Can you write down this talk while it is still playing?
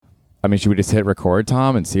I mean, should we just hit record,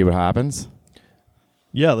 Tom, and see what happens?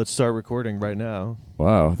 Yeah, let's start recording right now.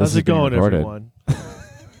 Whoa, this How's it going, recorded. everyone?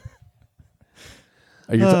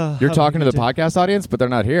 You're talking to the podcast audience, but they're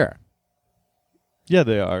not here. Yeah,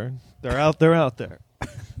 they are. They're out there.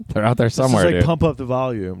 They're out there somewhere, This is like dude. Pump Up the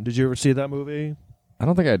Volume. Did you ever see that movie? I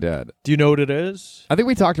don't think I did. Do you know what it is? I think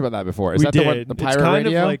we talked about that before. Is We that did. the one, the pirate it's kind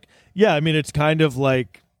radio? Of like, yeah, I mean, it's kind of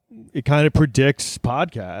like, it kind of predicts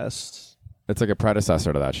podcasts. It's like a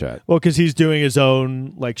predecessor to that shit. Well, because he's doing his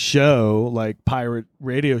own like show, like pirate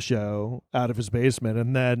radio show out of his basement,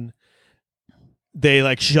 and then they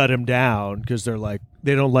like shut him down because they're like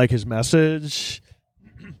they don't like his message,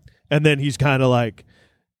 and then he's kind of like,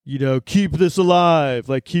 you know, keep this alive,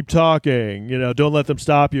 like keep talking, you know, don't let them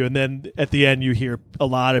stop you, and then at the end you hear a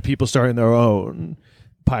lot of people starting their own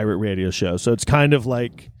pirate radio show. So it's kind of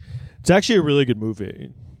like it's actually a really good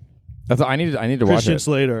movie. I need to watch Christian it.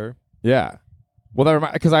 Slater. Yeah. Well,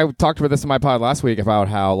 because I talked about this in my pod last week about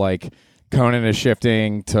how like Conan is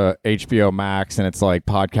shifting to HBO Max, and it's like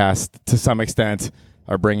podcasts to some extent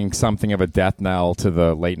are bringing something of a death knell to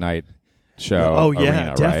the late night show. Oh yeah,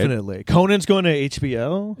 arena, definitely. Right? Conan's going to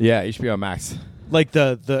HBO. Yeah, HBO Max. Like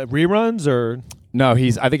the reruns or No,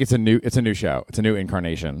 I think it's a new show. It's a new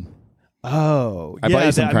incarnation. oh, I bought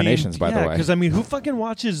you some carnations, by the way. Because I mean, who fucking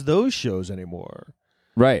watches those shows anymore?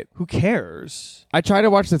 Right. Who cares? I try to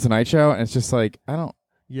watch the Tonight Show, and it's just like I don't.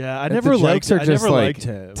 Yeah, I the never liked. jokes are I just never like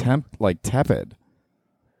liked him. tepid.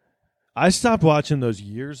 I stopped watching those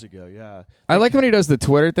years ago. Yeah, I like when he does the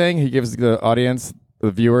Twitter thing. He gives the audience,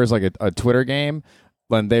 the viewers, like a Twitter game,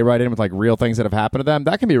 when they write in with like real things that have happened to them.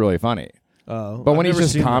 That can be really funny. but But when he's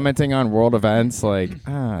just commenting on world events, like,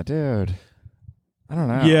 dude, I don't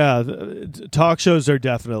know. Yeah, talk shows are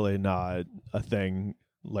definitely not a thing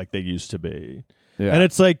like they used to be. Yeah. And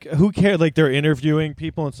it's like, who cares? Like they're interviewing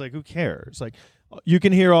people. And it's like, who cares? Like you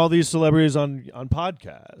can hear all these celebrities on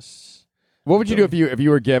podcasts. What would you do if you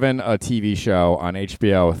were given a TV show on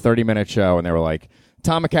HBO, a 30-minute show, and they were like,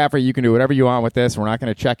 Tom McCaffrey, you can do whatever you want with this. We're not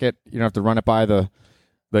going to check it. You don't have to run it by the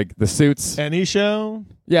suits. Any show?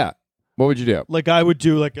 Yeah. What would you do? Like I would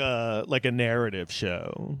do like a narrative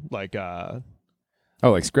show. Like Oh,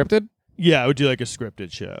 like scripted? yeah, I would do like a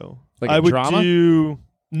scripted show. Like I a would drama? do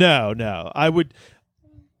no. I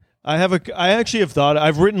actually have thought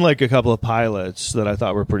I've written like a couple of pilots that I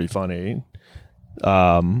thought were pretty funny.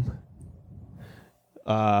 One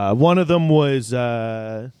of them was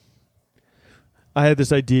I had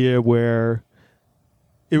this idea where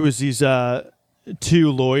it was these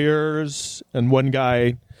two lawyers, and one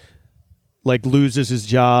guy like loses his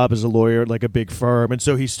job as a lawyer at like a big firm, and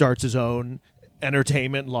so he starts his own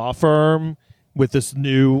entertainment law firm with this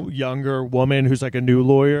new younger woman who's like a new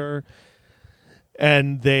lawyer,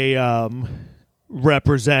 and they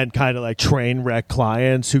represent kind of like train wreck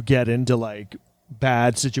clients who get into like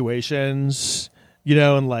bad situations, you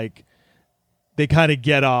know, and like they kind of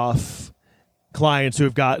get off clients who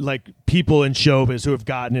have got like people in showbiz who have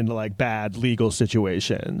gotten into like bad legal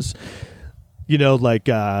situations, you know, like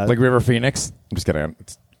River Phoenix? I'm just kidding.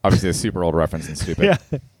 It's obviously a super old reference and stupid.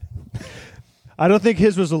 yeah. I don't think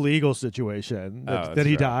his was a legal situation that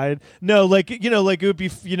he died. No, like, you know, like it would be,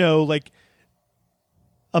 you know, like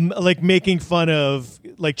making fun of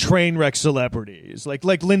like train wreck celebrities, like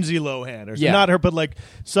Lindsay Lohan or not her, but like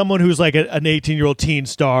someone who's like an 18-year-old teen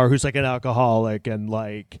star who's like an alcoholic, and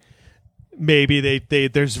like maybe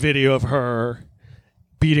there's video of her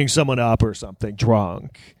beating someone up or something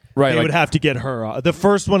drunk. Right. They would have to get her off. The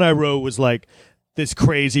first one I wrote was like this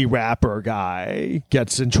crazy rapper guy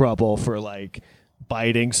gets in trouble for like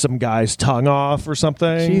biting some guy's tongue off or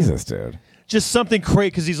something. Jesus, dude. Just something crazy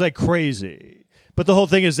because he's like crazy. But the whole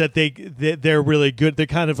thing is that they're really good. They're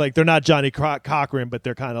kind of like, they're not Johnny Cochran, but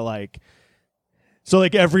they're kind of like, so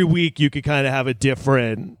like every week you could kind of have a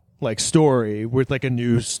different like story with like a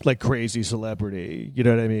new like crazy celebrity. You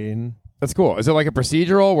know what I mean? That's cool. Is it like a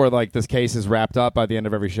procedural where like this case is wrapped up by the end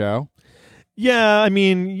of every show? Yeah, I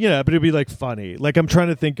mean, yeah, but it'd be like funny. Like I'm trying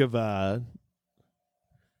to think of I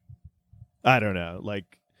don't know,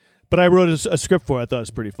 like, but I wrote a script for it. I thought it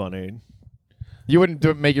was pretty funny. You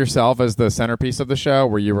wouldn't make yourself as the centerpiece of the show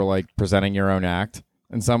where you were like presenting your own act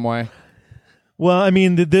in some way? Well, I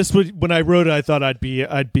mean, this was when I wrote it. I thought I'd be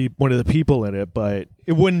one of the people in it, but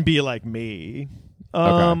it wouldn't be like me.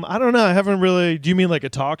 Okay. I don't know. I haven't really. Do you mean like a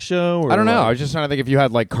talk show? Or I don't know. what? I was just trying to think if you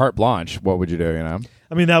had like carte blanche, what would you do? You know?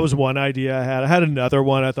 I mean, that was one idea I had. I had another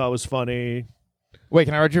one I thought was funny. Wait,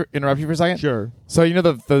 can I interrupt you for a second? Sure. So you know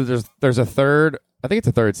there's a third. I think it's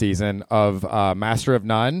a third season of Master of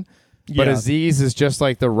None, but Yeah. Aziz is just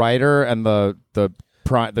like the writer and the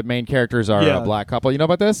main characters are Yeah. a black couple. You know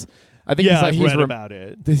about this? I think Yeah, he's like, I've he's read about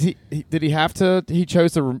it. Did he have to? He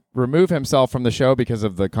chose to remove himself from the show because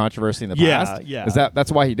of the controversy in the past. Yeah.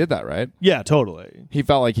 That's why he did that, right? Yeah, totally. He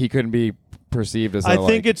felt like he couldn't be perceived as. I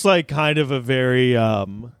think it's like kind of a very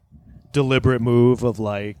deliberate move of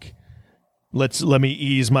like, let me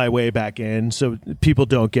ease my way back in so people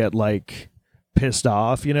don't get like pissed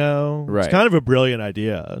off. Right. It's kind of a brilliant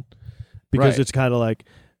idea because Right. it's kind of like,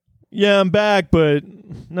 yeah, I'm back, but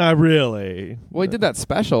not really. Well, he did that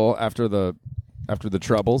special after the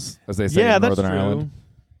troubles, as they say Yeah, in that's Northern true. Ireland.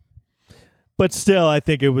 But still, I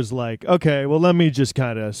think it was like, okay, well, let me just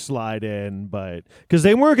kind of slide in, but because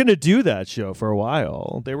they weren't going to do that show for a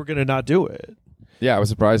while, they were going to not do it. Yeah, I was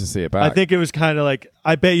surprised to see it back. I think it was kind of like,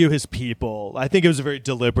 I bet you his people. I think it was a very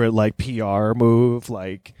deliberate like PR move.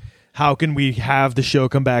 Like, how can we have the show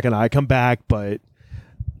come back and I come back, but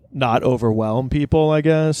not overwhelm people? I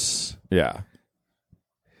guess. Yeah,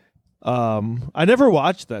 I never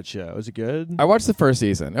watched that show. Is it good? I watched the first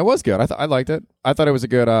season. It was good. I liked it. I thought it was a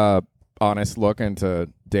good, honest look into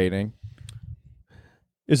dating.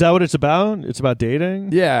 Is that what it's about? It's about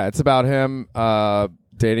dating. Yeah, it's about him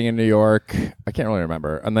dating in New York. I can't really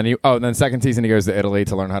remember. And then second season he goes to Italy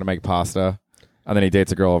to learn how to make pasta, and then he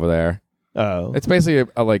dates a girl over there. Oh, It's basically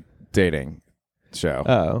a like dating show.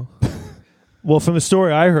 oh. Well, from the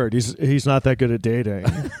story I heard, he's not that good at dating.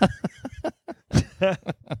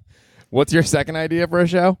 What's your second idea for a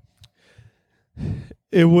show?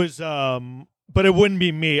 It was, but it wouldn't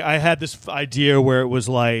be me. I had this idea where it was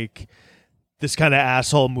like this kind of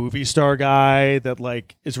asshole movie star guy that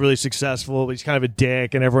like is really successful, but he's kind of a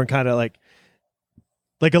dick, and everyone kind of like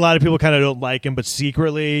a lot of people kind of don't like him, but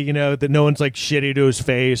secretly, that no one's like shitty to his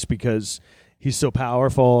face because he's so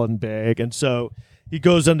powerful and big, and so he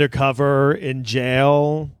goes undercover in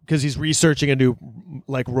jail because he's researching a new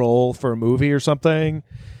like role for a movie or something.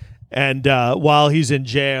 And while he's in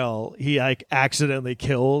jail, he like accidentally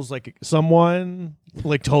kills like someone,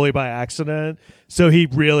 like totally by accident. So he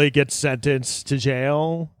really gets sentenced to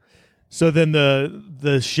jail. So then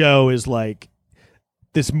the show is like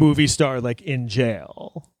this movie star like in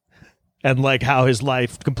jail, and like how his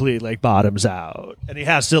life completely like bottoms out, and he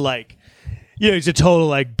has to like, he's a total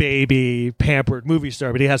like baby pampered movie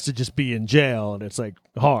star, but he has to just be in jail, and it's like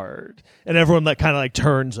hard, and everyone like kind of like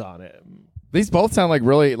turns on him. These both sound like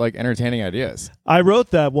really like entertaining ideas. I wrote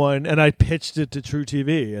that one and I pitched it to True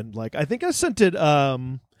TV, and like I think I sent it.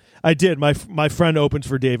 I did. My friend opens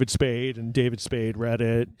for David Spade, and David Spade read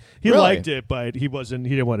it. He Really? liked it, but he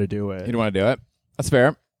didn't want to do it. You don't want to do it? That's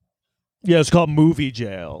fair. Yeah, it's called movie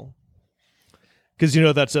jail because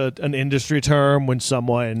that's an industry term when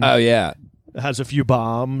someone Oh yeah, has a few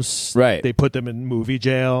bombs. Right. They put them in movie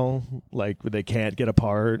jail, like where they can't get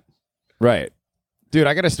apart. right. Dude,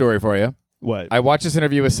 I got a story for you. What? I watched this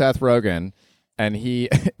interview with Seth Rogen, and he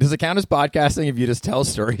does it count as podcasting if you just tell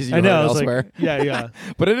stories you I know. heard I was elsewhere? like, yeah.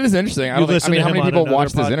 But it is interesting. I You don't think, I listen mean, to how him many on people another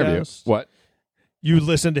watched this interview? podcast? What? You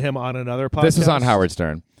listened to him on another podcast? This was on Howard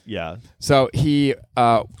Stern. Yeah. So he,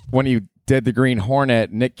 when he did the Green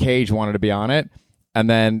Hornet, Nick Cage wanted to be on it, and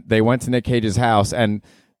then they went to Nick Cage's house, and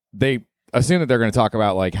they assume that they're going to talk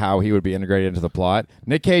about like how he would be integrated into the plot.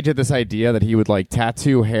 Nick Cage had this idea that he would like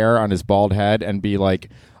tattoo hair on his bald head and be like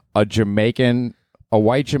a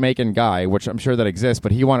white Jamaican guy, which I'm sure that exists,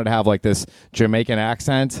 but he wanted to have like this Jamaican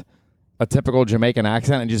accent, a typical Jamaican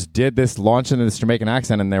accent, and just did this, launched into this Jamaican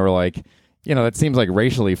accent, and they were like, that seems like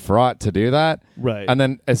racially fraught to do that. Right. And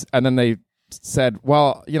then they said,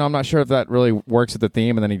 well, I'm not sure if that really works with the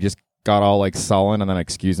theme, and then he just got all like sullen and then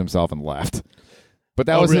excused himself and left. But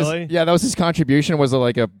that was really? that was his contribution, was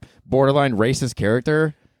like a borderline racist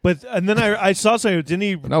character. And then I saw something. Didn't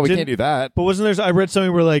he? No, we can't do that. But wasn't there? I read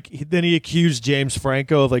something where like then he accused James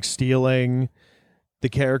Franco of like stealing the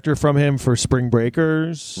character from him for Spring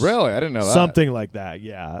Breakers. Really? I didn't know that. Something like that.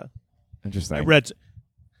 Yeah. Interesting. I read.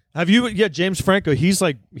 Have you? Yeah, James Franco. He's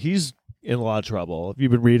in a lot of trouble. Have you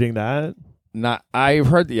been reading that? I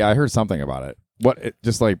heard something about it.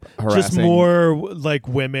 Just like harassing? Just more like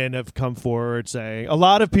women have come forward saying, a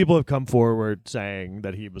lot of people have come forward saying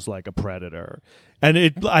that he was like a predator.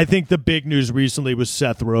 And I think the big news recently was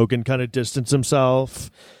Seth Rogen kind of distanced himself,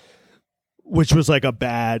 which was like a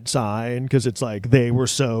bad sign because it's like they were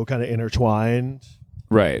so kind of intertwined.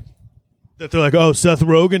 Right. That they're like, oh, Seth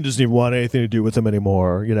Rogen doesn't even want anything to do with him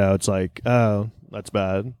anymore. It's like, oh, that's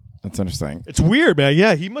bad. That's interesting. It's weird, man.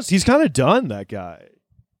 Yeah, he's kind of done, that guy.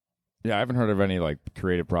 Yeah, I haven't heard of any like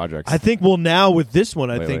creative projects. I think, well, now with this one,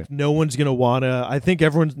 I Lately. think no one's going to want to. I think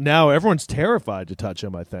everyone's terrified to touch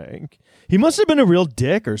him, I think. He must have been a real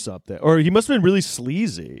dick or something. Or he must have been really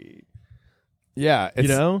sleazy. Yeah. You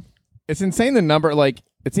know? It's insane the number. Like,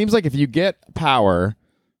 it seems like if you get power,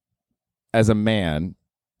 as a man,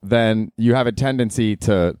 then you have a tendency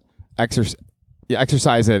to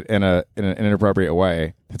exercise it in an inappropriate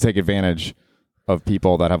way to take advantage of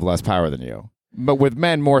people that have less power than you. But with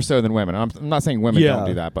men more so than women. I'm not saying women don't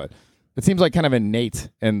do that, but it seems like kind of innate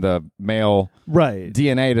in the male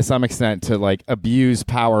DNA to some extent to like abuse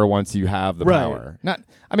power once you have the power.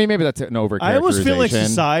 Maybe that's an overcharacterization. I almost feel like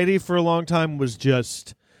society for a long time was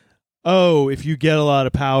just, if you get a lot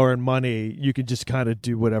of power and money, you can just kind of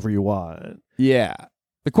do whatever you want. Yeah.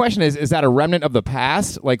 The question is that a remnant of the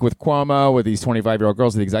past, like with Cuomo, with these 25-year-old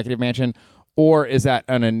girls at the executive mansion, or is that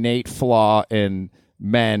an innate flaw in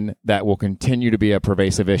men that will continue to be a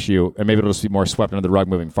pervasive issue, and maybe it'll just be more swept under the rug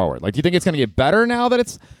moving forward? Like, do you think it's going to get better now that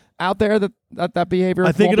it's out there that behavior?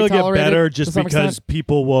 I think it'll get better just because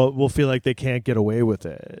people will feel like they can't get away with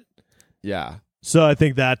it. Yeah. So I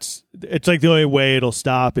think it's like the only way it'll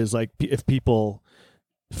stop is like if people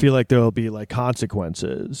feel like there'll be like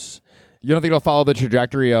consequences. You don't think it'll follow the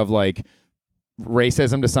trajectory of like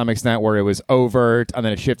racism to some extent, where it was overt and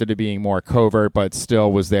then it shifted to being more covert, but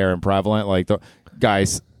still was there and prevalent? Like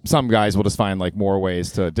some guys will just find like more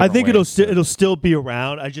ways to. I think it'll still be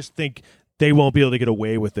around. I just think they won't be able to get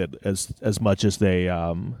away with it as much as they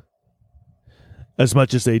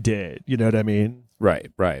did. You know what I mean?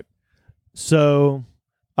 Right. So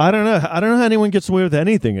I don't know how anyone gets away with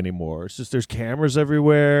anything anymore. It's just there's cameras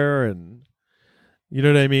everywhere, and you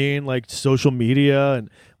know what I mean, like social media, and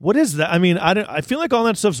what is that? I mean, I feel like all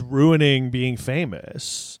that stuff's ruining being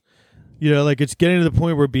famous. You know, like it's getting to the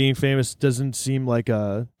point where being famous doesn't seem like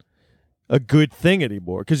a good thing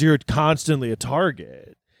anymore because you're constantly a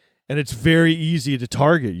target. And it's very easy to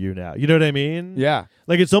target you now. You know what I mean? Yeah.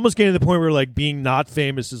 Like it's almost getting to the point where like being not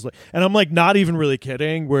famous is like, and I'm like not even really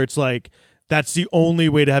kidding, where it's like that's the only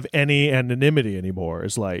way to have any anonymity anymore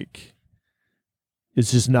is like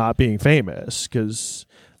it's just not being famous. Because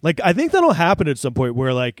like I think that'll happen at some point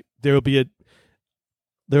where like there will be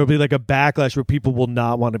like a backlash where people will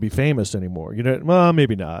not want to be famous anymore. You know, well,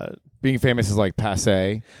 maybe not. Being famous is like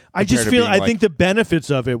passé. I just feel I think the benefits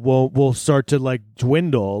of it will start to like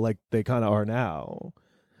dwindle like they kind of are now.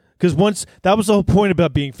 Because once that was the whole point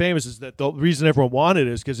about being famous is that the reason everyone wanted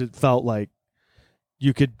it is because it felt like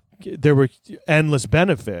there were endless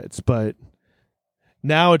benefits, but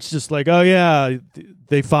now it's just like, oh yeah,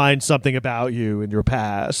 they find something about you in your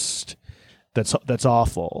past that's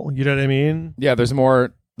awful. You know what I mean? Yeah, there's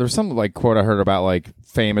some like quote I heard about like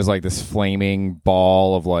fame is like this flaming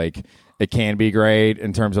ball of like it can be great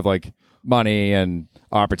in terms of like money and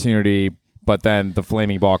opportunity, but then the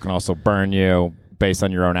flaming ball can also burn you based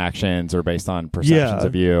on your own actions or based on perceptions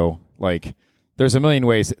of you. Like there's a million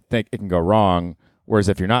ways it can go wrong, whereas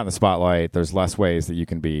if you're not in the spotlight, there's less ways that you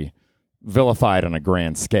can be vilified on a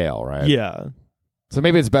grand scale, right? Yeah. So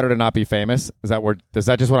maybe it's better to not be famous. Is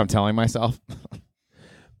that just what I'm telling myself?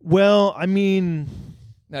 Well, I mean,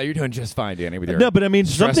 no, you're doing just fine, Danny. With your but I mean,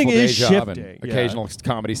 something is shifting. Occasional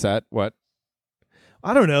comedy set. What?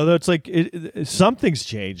 I don't know. Though it's like something's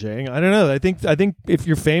changing. I don't know. I think if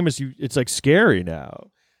you're famous, it's like scary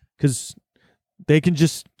now because they can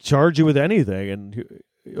just charge you with anything, and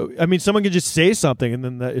I mean, someone can just say something and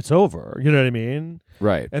then it's over. You know what I mean?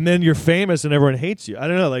 Right. And then you're famous and everyone hates you. I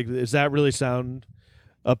don't know. Like, does that really sound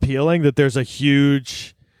appealing? That there's a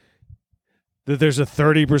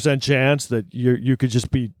 30% chance that you could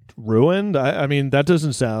just be ruined? I mean, that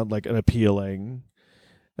doesn't sound like an appealing.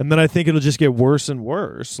 And then I think it'll just get worse and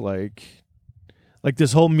worse. Like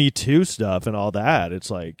this whole Me Too stuff and all that.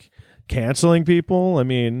 It's like canceling people. I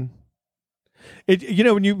mean,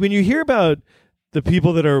 when you hear about the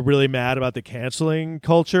people that are really mad about the canceling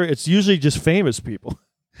culture, it's usually just famous people.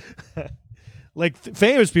 Like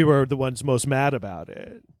famous people are the ones most mad about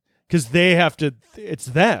it because they have to. It's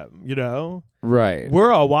them, you know. Right.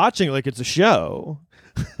 We're all watching like it's a show.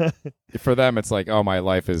 For them, it's like, oh, my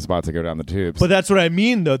life is about to go down the tubes. But that's what I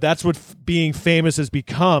mean, though. That's what being famous has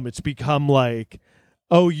become. It's become like,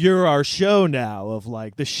 oh, you're our show now. Of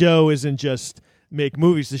like, the show isn't just make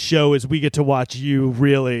movies. The show is we get to watch you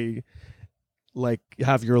really, like,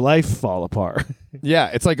 have your life fall apart.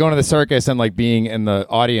 Yeah, it's like going to the circus and like being in the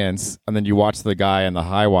audience, and then you watch the guy in the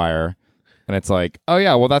high wire, and it's like, oh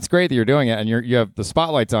yeah, well that's great that you're doing it, and you have the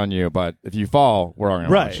spotlights on you, but if you fall, we're all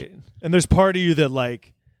gonna watch. And there's part of you that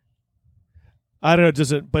like, I don't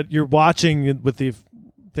know, but you're watching with the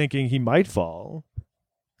thinking he might fall,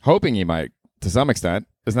 hoping he might to some extent.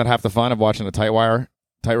 Isn't that half the fun of watching a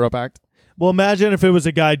tightrope act? Well, imagine if it was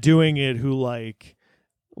a guy doing it who like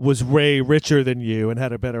was way richer than you and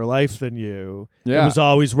had a better life than you. Yeah. And was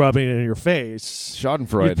always rubbing it in your face.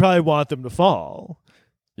 Schadenfreude. You'd probably want them to fall.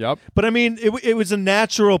 Yep. But I mean, it was a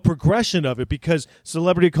natural progression of it because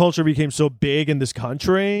celebrity culture became so big in this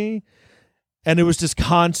country, and it was just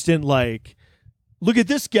constant like, look at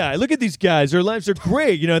this guy, look at these guys, their lives are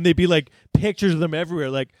great, you know, and they'd be like pictures of them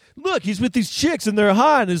everywhere, like, look, he's with these chicks and they're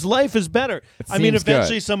hot and his life is better. I mean,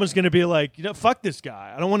 eventually someone's going to be like, you know, fuck this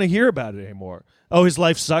guy. I don't want to hear about it anymore. Oh, his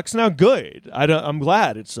life sucks now? Good. I'm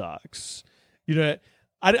glad it sucks. You know,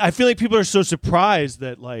 I feel like people are so surprised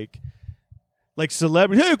that like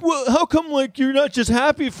celebrity, hey, well, how come like you're not just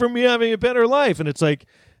happy for me having a better life? And it's like,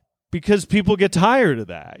 because people get tired of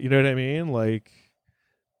that. You know what I mean? Like,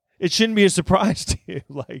 it shouldn't be a surprise to you.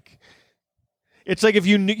 Like, it's like if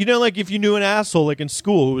you knew, you know, like if you knew an asshole like in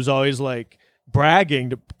school who was always like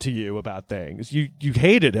bragging to you about things, you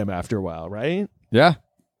hated him after a while, right? Yeah.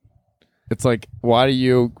 It's like, why do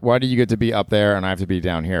you get to be up there and I have to be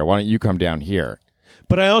down here? Why don't you come down here?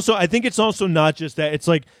 But I think it's also not just that. It's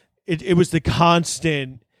like it was the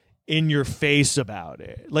constant in your face about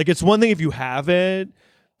it. Like, it's one thing if you have it,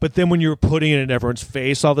 but then when you're putting it in everyone's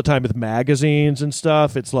face all the time with magazines and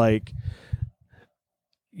stuff, it's like,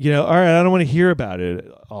 you know, all right, I don't want to hear about it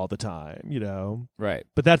all the time, you know? Right.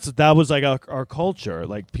 But that was like our culture.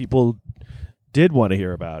 Like, people did want to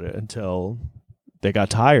hear about it until they got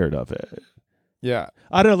tired of it. Yeah.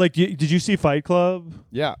 I don't know, like, did you see Fight Club?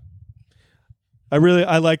 Yeah. I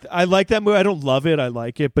like that movie. I don't love it. I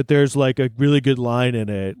like it, but there's like a really good line in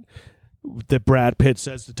it that Brad Pitt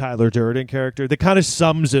says to Tyler Durden character that kind of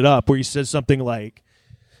sums it up, where he says something like,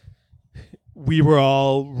 we were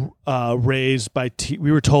all raised by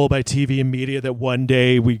we were told by TV and media that one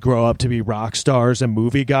day we grow up to be rock stars and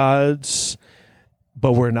movie gods,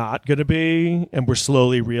 but we're not going to be, and we're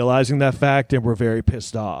slowly realizing that fact, and we're very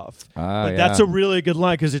pissed off. That's a really good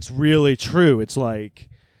line because it's really true. It's like,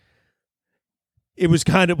 it was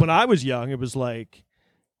kind of, when I was young, it was like,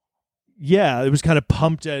 yeah, it was kind of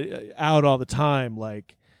pumped out all the time.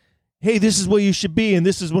 Like, hey, this is what you should be, and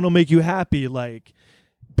this is what will make you happy. Like,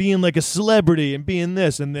 being like a celebrity and being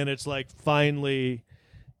this. And then it's like, finally,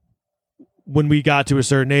 when we got to a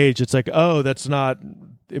certain age, it's like, oh, that's not,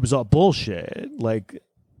 it was all bullshit. Like,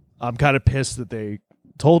 I'm kind of pissed that they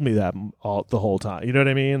told me that the whole time. You know what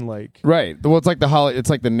I mean? Like, right. Well, it's like it's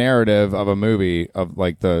like the narrative of a movie of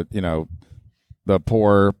like the, you know, the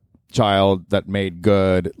poor child that made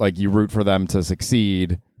good, like you root for them to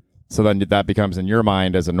succeed. So then that becomes in your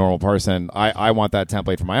mind as a normal person, I want that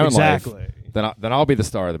template for my own life. Then I'll be the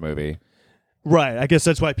star of the movie. Right. I guess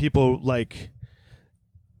that's why people like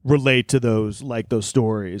relate to those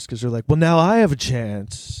stories, because they're like, well, now I have a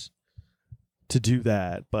chance to do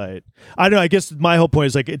that. But I don't know. I guess my whole point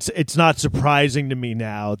is like, it's not surprising to me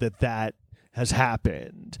now that has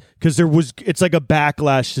happened, because it's like a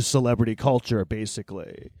backlash to celebrity culture,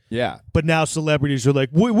 basically. Yeah. But now celebrities are like,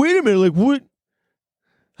 wait a minute, like what?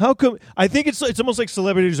 How come? I think it's almost like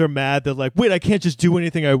celebrities are mad that like, wait, I can't just do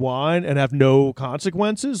anything I want and have no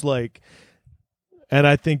consequences. Like, and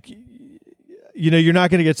I think, you know, you're not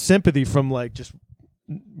going to get sympathy from like just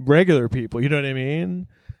regular people. You know what I mean?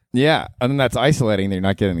 Yeah, and then that's isolating that you're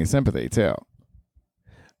not getting any sympathy too.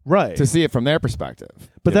 Right. To see it from their perspective.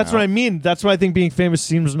 But that's what I mean. That's why I think being famous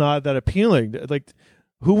seems not that appealing. Like,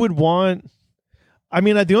 who would want? I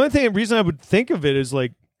mean, the only reason I would think of it is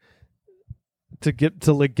like to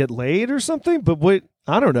get laid or something. But what?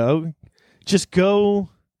 I don't know. Just go.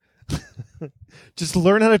 Just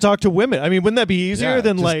learn how to talk to women. I mean, wouldn't that be easier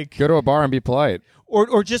than like go to a bar and be polite,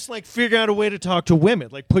 or just like figure out a way to talk to women?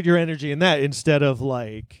 Like, put your energy in that instead of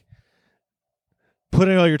like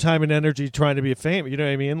putting all your time and energy trying to be famous. You know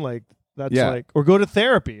what I mean? Like, that's like, or go to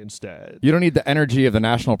therapy instead. You don't need the energy of the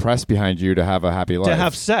national press behind you to have a happy life. To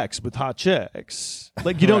have sex with hot chicks.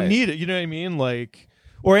 Like, you don't need it. You know what I mean? Like,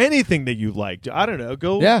 or anything that you like. I don't know.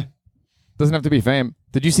 Go. Yeah. Doesn't have to be fame.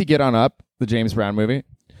 Did you see Get On Up, the James Brown movie?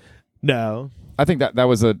 No. I think that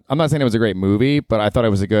was I'm not saying it was a great movie, but I thought it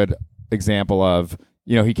was a good example of,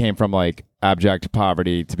 you know, he came from like abject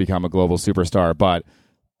poverty to become a global superstar, but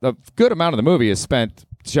a good amount of the movie is spent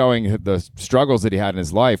showing the struggles that he had in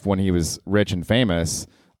his life when he was rich and famous,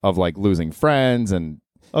 of like losing friends and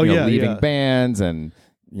leaving bands, and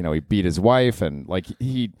you know, he beat his wife, and like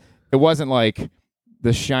it wasn't like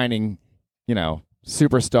the shining, you know,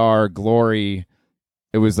 superstar glory.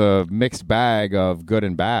 It was a mixed bag of good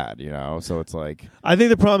and bad, you know. So it's like, I think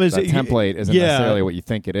the problem is that template isn't necessarily what you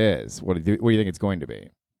think it is. What do you think it's going to be?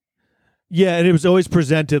 Yeah, and it was always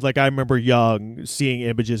presented, like, I remember young seeing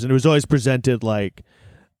images, and it was always presented like,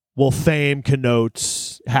 well, fame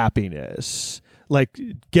connotes happiness. Like,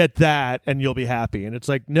 get that and you'll be happy. And it's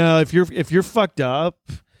like, no, if you're fucked up,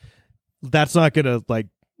 that's not gonna like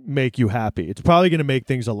make you happy. It's probably gonna make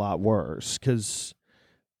things a lot worse, because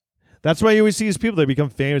That's why you always see these people that become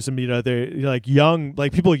famous and they're like young,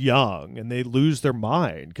 like people young, and they lose their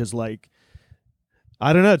mind because like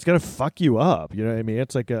I don't know, it's gonna fuck you up. You know what I mean?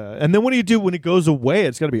 It's like and then what do you do when it goes away?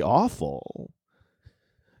 It's gonna be awful.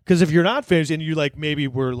 Because if you're not famous and you like maybe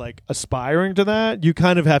were like aspiring to that, you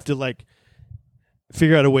kind of have to like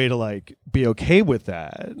figure out a way to like be okay with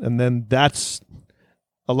that, and then that's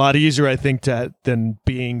a lot easier, I think, than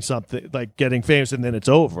being something like getting famous and then it's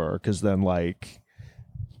over. Because then like.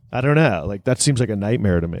 I don't know. Like that seems like a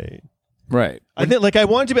nightmare to me. Right. I think I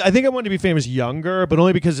wanted to be famous younger, but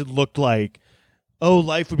only because it looked like, oh,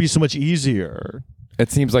 life would be so much easier.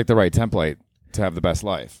 It seems like the right template to have the best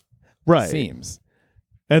life. Right. Seems.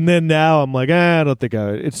 And then now I'm like, I don't think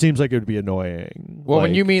it seems like it would be annoying. Well, like,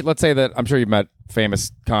 when you meet, let's say that I'm sure you've met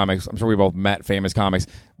famous comics. I'm sure we both met famous comics.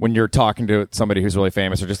 When you're talking to somebody who's really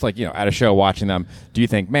famous or just like, at a show watching them, do you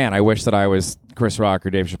think, man, I wish that I was Chris Rock or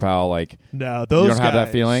Dave Chappelle? Like, no, those you don't guys, have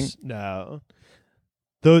that feeling? No.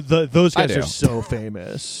 Those guys do. are so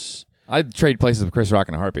famous. I'd trade places with Chris Rock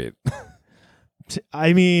in a heartbeat.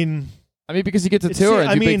 I mean, because you get to tour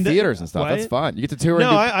and do big theaters and stuff. What? That's fun. You get to tour.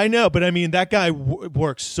 No, and I know, but I mean, that guy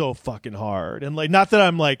works so fucking hard, and like, not that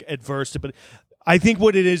I'm like adverse to, but I think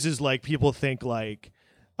what it is like people think like,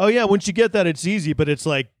 oh yeah, once you get that, it's easy, but it's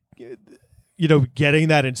like, getting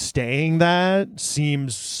that and staying that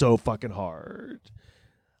seems so fucking hard.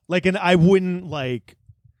 Like, and I wouldn't like.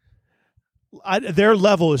 Their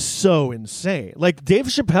level is so insane. Like Dave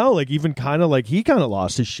Chappelle, like even kind of like he kind of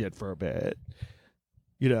lost his shit for a bit,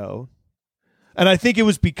 And I think it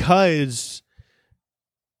was because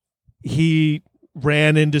he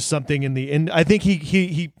ran into something I think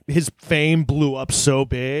his fame blew up so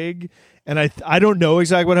big, and I don't know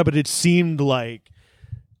exactly what happened, but it seemed like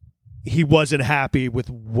he wasn't happy with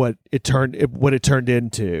what it turned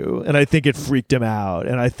into, and I think it freaked him out,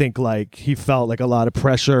 and I think like he felt like a lot of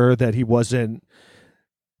pressure that he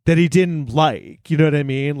didn't like, you know what I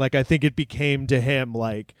mean? Like I think it became to him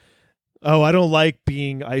like, oh, I don't like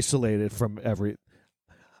being isolated from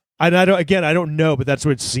I don't know, but that's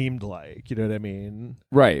what it seemed like. You know what I mean?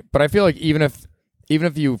 Right. But I feel like even if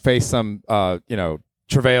you face some,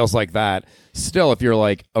 travails like that, still, if you're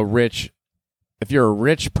a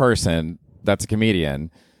rich person that's a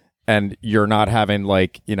comedian and you're not having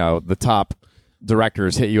like, the top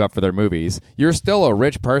directors hit you up for their movies, you're still a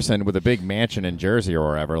rich person with a big mansion in Jersey or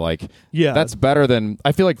wherever. Like, yeah, that's better than,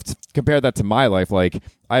 I feel like, compare that to my life. Like,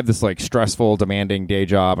 I have this like stressful, demanding day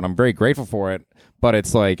job and I'm very grateful for it. But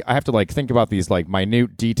it's like I have to like think about these like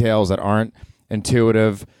minute details that aren't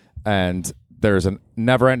intuitive, and there's a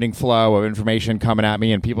never-ending flow of information coming at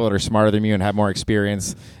me and people that are smarter than me and have more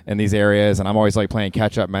experience in these areas, and I'm always like playing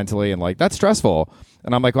catch up mentally, and like that's stressful.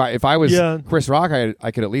 And I'm like, well, if I was Chris Rock,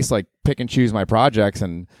 I could at least like pick and choose my projects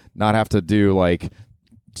and not have to do like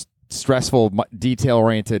stressful,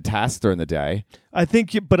 detail-oriented tasks during the day. I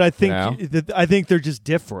think they're just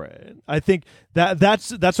different. I think that's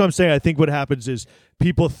what I'm saying. I think what happens is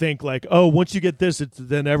people think like, oh, once you get this,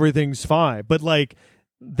 then everything's fine. But like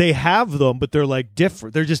they have them, but they're like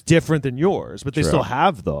different. They're just different than yours, but they still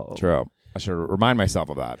have them. True. I should remind myself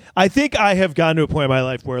of that. I think I have gotten to a point in my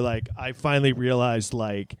life where like I finally realized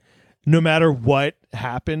like no matter what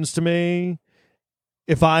happens to me,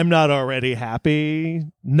 if I'm not already happy,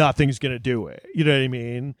 nothing's going to do it. You know what I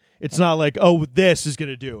mean? It's not like, oh, this is going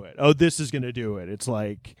to do it. Oh, this is going to do it. It's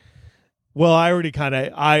like, well, I already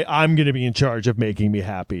I'm going to be in charge of making me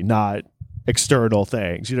happy, not external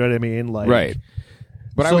things. You know what I mean? Like, right.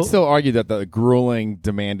 But I would still argue that the grueling,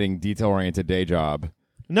 demanding, detail-oriented day job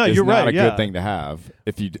is not a good thing to have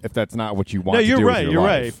if that's not what you want to do with your life. You're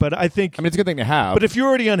right. But I think it's a good thing to have. But if you're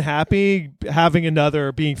already unhappy, having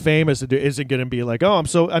another being famous isn't going to be like, oh,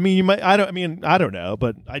 you might. I don't know,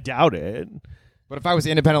 but I doubt it. But if I was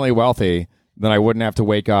independently wealthy, then I wouldn't have to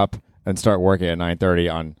wake up and start working at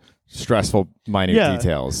 9:30 on stressful, minute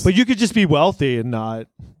details. But you could just be wealthy and not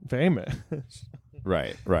famous.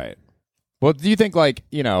 Right. Well, do you think like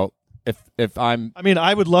if I'm...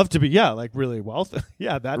 I would love to be, like really wealthy.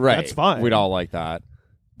 Yeah, that's fine. We'd all like that.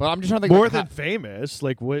 But I'm just trying to think... More than famous.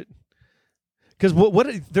 Like what... Because what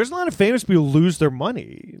there's a lot of famous people who lose their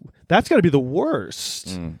money. That's got to be the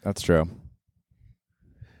worst. That's true.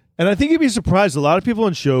 And I think you'd be surprised. A lot of people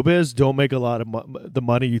in showbiz don't make a lot of the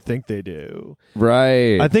money you think they do.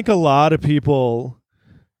 Right. I think a lot of people,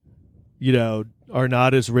 are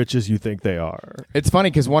not as rich as you think they are. It's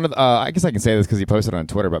funny because one of the, I guess I can say this because he posted on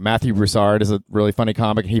Twitter, but Matthew Broussard is a really funny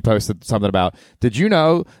comic. He posted something about, did you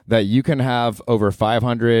know that you can have over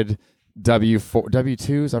 500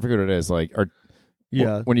 W-2s? I forget what it is. Like, or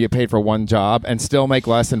when you get paid for one job and still make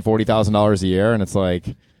less than $40,000 a year. And it's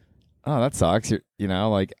like, oh, that sucks. You know,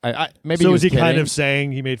 like I maybe. So he was he kidding. kind of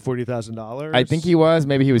saying he made $40,000? I think he was.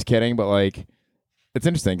 Maybe he was kidding, but like, it's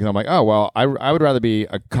interesting because I'm like, oh well, I would rather be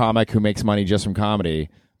a comic who makes money just from comedy.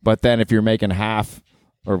 But then if you're making half,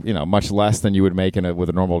 or much less than you would make with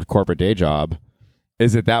a normal corporate day job,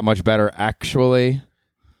 is it that much better actually?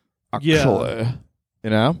 Yeah. You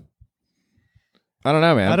know. I don't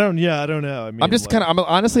know, man. I don't know. I mean, I'm just I'm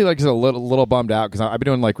honestly like just a little bummed out because I've been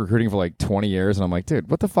doing like recruiting for like 20 years, and I'm like, dude,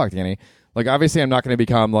 what the fuck, Danny? Like, obviously, I'm not going to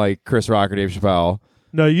become like Chris Rock or Dave Chappelle.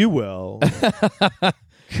 No, you will.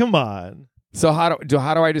 Come on. So how do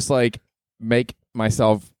I just like make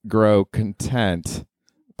myself grow content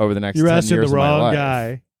over the next? You're 10 asking years the of my wrong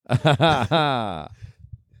life? guy.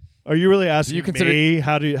 Are you really asking you consider- me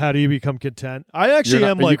how do you become content? I actually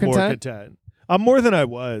am like more content. I'm more than I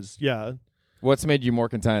was. Yeah. What's made you more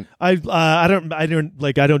content? I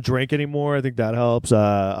don't drink anymore. I think that helps.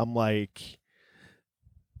 I'm like,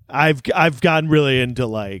 I've gotten really into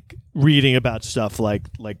like reading about stuff like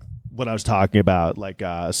what I was talking about, like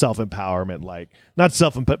self-empowerment, like not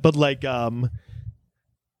but like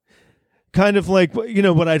kind of like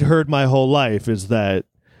what I'd heard my whole life is that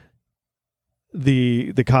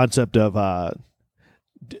the concept of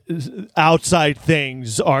outside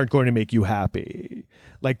things aren't going to make you happy.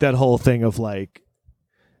 Like that whole thing of like,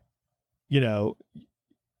 you'll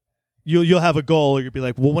have a goal, or you'll be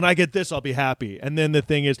like, well, when I get this, I'll be happy. And then the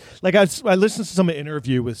thing is, like, I listened to some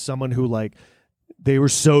interview with someone who like they were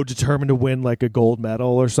so determined to win like a gold medal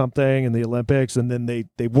or something in the Olympics, and then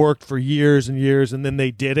they worked for years and years, and then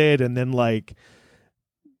they did it, and then like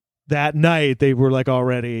that night they were like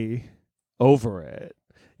already over it.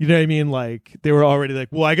 You know what I mean? Like they were already like,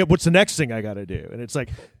 well, what's the next thing I got to do? And it's like,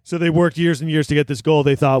 so they worked years and years to get this goal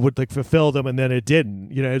they thought would like fulfill them, and then it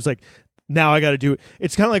didn't. It's like, now I got to do it.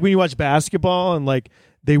 It's kind of like when you watch basketball and like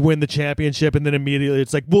they win the championship, and then immediately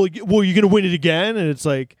it's like, well, you're gonna win it again, and it's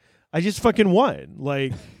like, I just fucking won.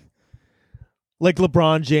 Like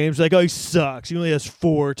LeBron James, like, oh, he sucks. He only has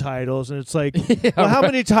 4 titles, and it's like, well, how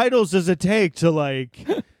many titles does it take to like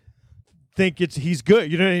think he's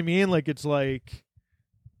good? You know what I mean? Like it's like.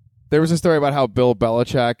 There was a story about how Bill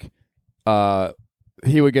Belichick,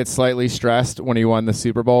 he would get slightly stressed when he won the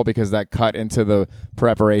Super Bowl because that cut into the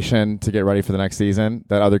preparation to get ready for the next season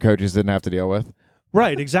that other coaches didn't have to deal with.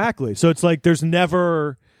 Right, exactly. So it's like there's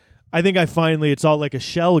never. I think it's all like a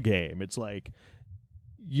shell game. It's like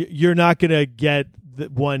you're not gonna get the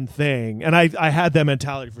one thing, and I had that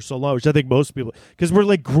mentality for so long, which I think most people, because we're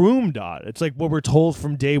like groomed on it. It's like what we're told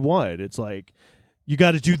from day one. It's like, you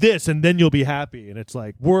got to do this and then you'll be happy, and it's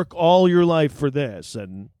like work all your life for this.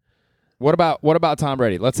 And what about Tom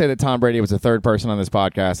Brady? Let's say that Tom Brady was the third person on this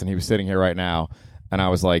podcast and he was sitting here right now, and I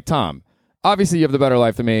was like, Tom, obviously you have the better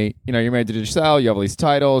life than me. You're married to Giselle, you have all these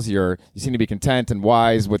titles, you seem to be content and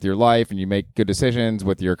wise with your life, and you make good decisions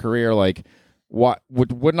with your career. Like, what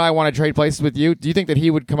wouldn't I want to trade places with you? Do you think that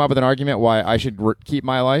he would come up with an argument why I should keep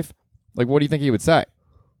my life? Like, what do you think he would say?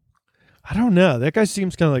 I don't know. That guy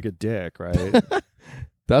seems kind of like a dick, right?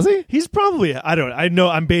 Does he? He's probably. I know.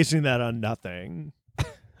 I'm basing that on nothing.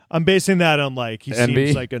 I'm basing that on like he Envy?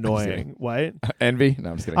 seems like annoying. What? Envy?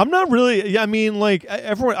 No, I'm just kidding. I'm not really. Yeah, I mean, like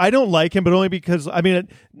everyone. I don't like him, but only because not that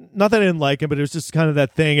I didn't like him, but it was just kind of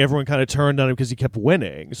that thing. Everyone kind of turned on him because he kept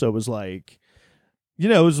winning. So it was like, it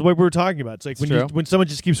was what we were talking about. It's like when someone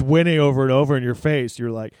just keeps winning over and over in your face,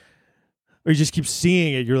 you're like, or you just keep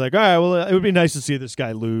seeing it. You're like, all right, well, it would be nice to see this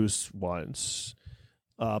guy lose once.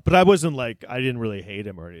 But I wasn't like, I didn't really hate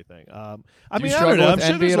him or anything. I don't know. I'm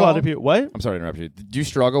sure there's a lot of people. What? I'm sorry to interrupt you. Do you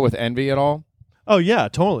struggle with envy at all? Oh yeah,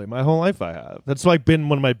 totally. My whole life I have. That's like been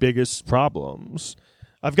one of my biggest problems.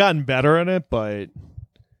 I've gotten better at it, but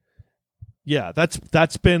yeah,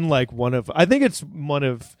 that's been like I think it's one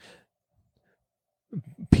of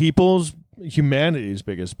humanity's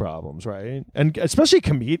biggest problems, right? And especially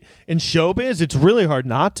in showbiz, it's really hard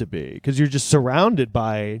not to be, because you're just surrounded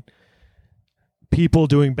by people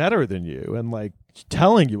doing better than you and like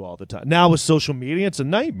telling you all the time. Now with social media, it's a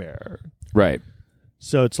nightmare. Right.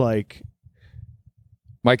 So it's like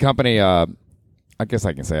my company, I guess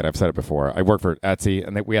I can say it. I've said it before. I work for Etsy,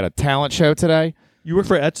 and we had a talent show today. You work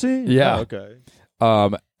for Etsy? Yeah. Oh,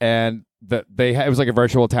 okay. And it was like a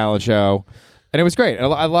virtual talent show. And it was great. And a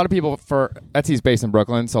lot of people, for Etsy's based in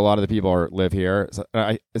Brooklyn, so a lot of the people live here.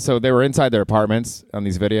 So they were inside their apartments on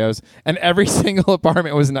these videos, and every single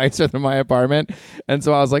apartment was nicer than my apartment. And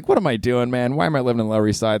so I was like, what am I doing, man? Why am I living in the Lower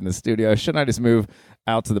East Side in the studio? Shouldn't I just move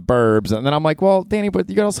out to the burbs? And then I'm like, well, Danny, but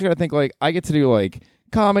you also got to think, like, I get to do like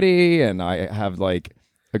comedy, and I have like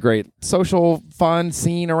a great social fun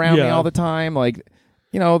scene around me all the time. Like,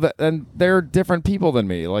 and they're different people than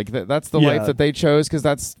me. Like that's the life that they chose because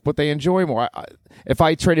that's what they enjoy more. If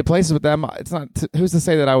I traded places with them, it's not. Who's to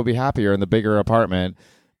say that I would be happier in the bigger apartment,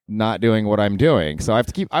 not doing what I'm doing? So I have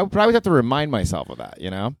to keep. I would probably have to remind myself of that.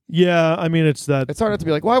 Yeah, I mean, it's that. It's hard not to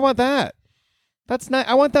be like, well, I want that. That's nice.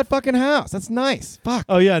 I want that fucking house. That's nice. Fuck.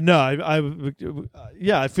 Oh yeah, no,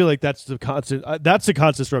 I feel like that's the constant. That's the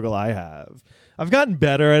constant struggle I have. I've gotten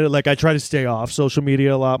better at it. Like I try to stay off social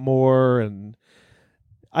media a lot more, and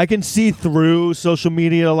I can see through social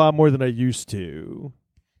media a lot more than I used to.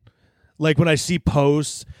 Like when I see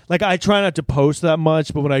posts, like I try not to post that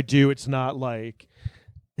much, but when I do, it's not like,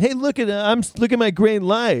 hey, look at my great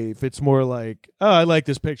life. It's more like, oh, I like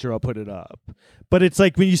this picture, I'll put it up. But it's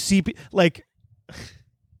like when you see like.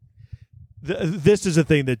 This is a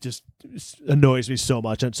thing that just annoys me so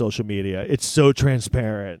much on social media. It's so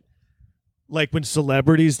transparent. Like when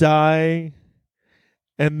celebrities die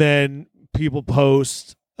and then people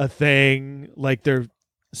post a thing like they're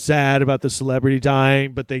sad about the celebrity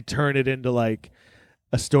dying, but they turn it into like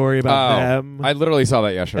a story about them. I literally saw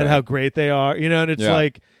that yesterday. And how great they are. And it's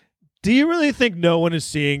like, do you really think no one is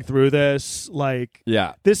seeing through this? Like,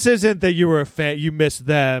 this isn't that you were a fan, you missed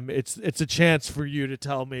them. It's a chance for you to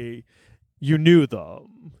tell me you knew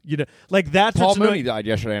them. Like that's Paul Mooney died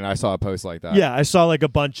yesterday, and I saw a post like that. Yeah, I saw like a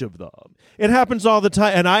bunch of them. It happens all the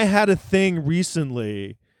time. And I had a thing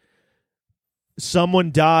recently.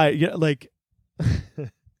 Someone died. Like,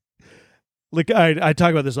 I talk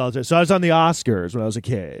about this all the time. So I was on the Oscars when I was a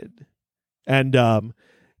kid, and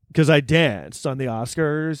because I danced on the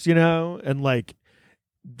Oscars, and like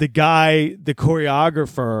the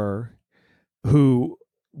choreographer who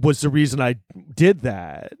was the reason I did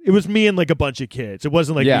that. It was me and like a bunch of kids. It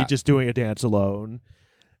wasn't like me just doing a dance alone.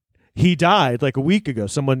 He died like a week ago.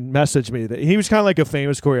 Someone messaged me that he was kind of like a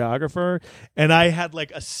famous choreographer. And I had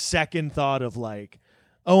like a second thought of like,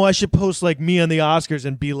 oh, I should post like me on the Oscars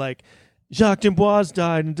and be like, Jacques D'Amboise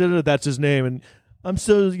died and that's his name. And I'm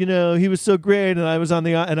so, he was so great. And I was on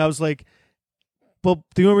and I was like, well,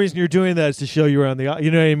 the only reason you're doing that is to show you were on the, you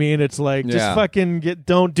know what I mean? It's like, just fucking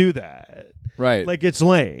don't do that. Right. Like it's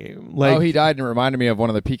lame. Like, he died and it reminded me of one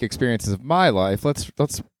of the peak experiences of my life. Let's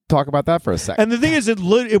talk about that for a second. And the thing is, it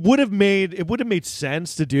would have made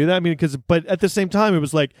sense to do that. I mean, but at the same time, it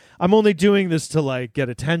was like I'm only doing this to like get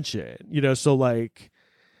attention, So like,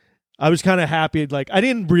 I was kind of happy. Like I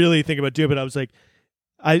didn't really think about doing it, but I was like,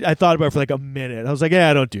 I thought about it for like a minute. I was like,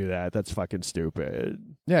 yeah, don't do that. That's fucking stupid.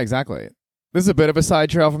 Yeah, exactly. This is a bit of a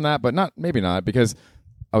side trail from that, but maybe not because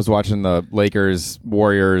I was watching the Lakers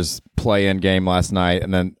Warriors play-in game last night,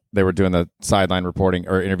 and then they were doing the sideline reporting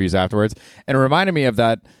or interviews afterwards, and it reminded me of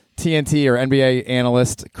that TNT or NBA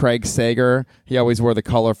analyst Craig Sager. He always wore the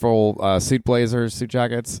colorful suit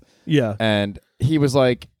jackets. Yeah, and he was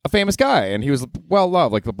like a famous guy, and he was well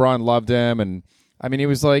loved. Like LeBron loved him, and I mean he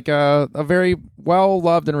was like a very well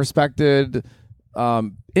loved and respected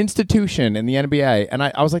institution in the NBA. And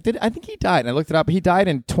I was like, I think he died? And I looked it up. He died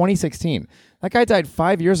in 2016. That guy died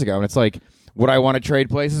 5 years ago, and it's like, would I want to trade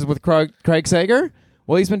places with Craig Sager?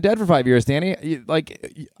 Well, he's been dead for 5 years, Danny.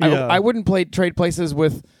 I wouldn't trade places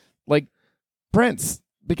with like Prince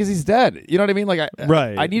because he's dead. You know what I mean? Like,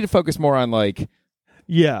 I need to focus more on like,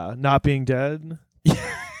 not being dead.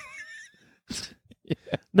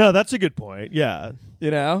 No, that's a good point. Yeah, I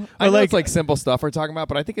know it's like simple stuff we're talking about,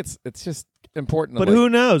 but I think it's just important. But who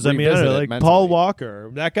knows? I mean, I don't know, like mentally. Paul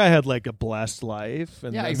Walker, that guy had like a blessed life.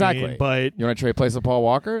 And, exactly. But you want to trade place with Paul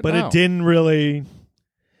Walker? But it didn't really.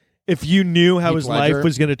 If you knew how his life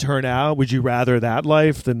was going to turn out, would you rather that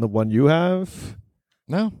life than the one you have?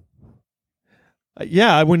 No.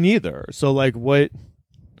 Yeah, I wouldn't either. So, like, what?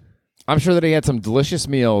 I'm sure that he had some delicious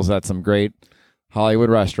meals at some great Hollywood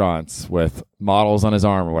restaurants with models on his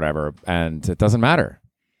arm or whatever, and it doesn't matter.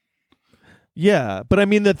 Yeah, but I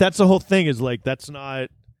mean that's the whole thing is like that's not.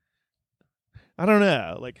 I don't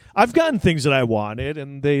know. Like I've gotten things that I wanted,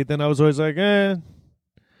 and then I was always like, eh.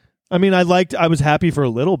 I mean, I was happy for a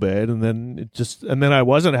little bit, and then I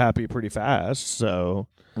wasn't happy pretty fast. So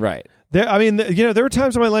right there, I mean, there were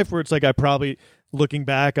times in my life where it's like I probably looking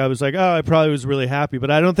back, I was like, oh, I probably was really happy,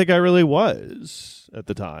 but I don't think I really was at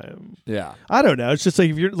the time. Yeah, I don't know. It's just like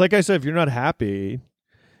if you're like I said, if you're not happy.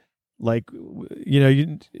 Like,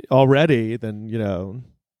 you already, then,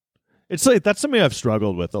 it's like that's something I've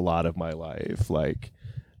struggled with a lot of my life, like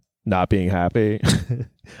not being happy.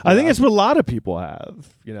 I think it's what a lot of people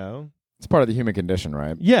have, It's part of the human condition,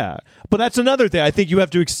 right? Yeah. But that's another thing. I think you have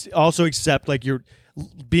to also accept, like, you're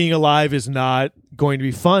being alive is not going to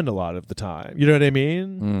be fun a lot of the time. You know what I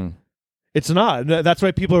mean? Mm. It's not. That's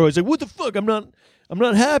why people are always like, what the fuck? I'm I'm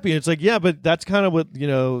not happy. It's like, yeah, but that's kind of what,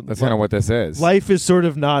 That's kind of what this is. life is sort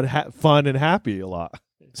of not fun and happy a lot.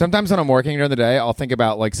 Sometimes when I'm working during the day, I'll think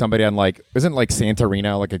about like somebody on like, isn't like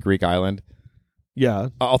Santorini like a Greek island? Yeah.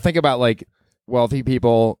 I'll think about like wealthy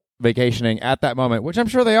people vacationing at that moment, which I'm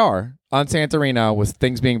sure they are on Santorini, with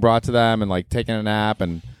things being brought to them and like taking a nap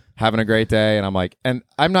and having a great day. And I'm like, and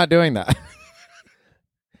I'm not doing that.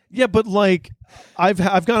 Yeah, but like I've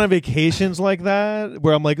gone on vacations like that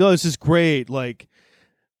where I'm like, oh, this is great. Like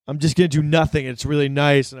I'm just gonna do nothing. It's really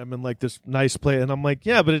nice, and I'm in like this nice place, and I'm like,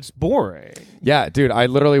 yeah, but it's boring. Yeah, dude, I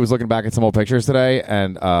literally was looking back at some old pictures today,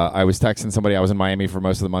 and I was texting somebody. I was in Miami for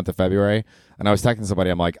most of the month of February, and I was texting somebody.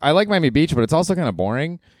 I'm like, I like Miami Beach, but it's also kind of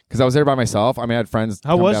boring because I was there by myself. I mean, I had friends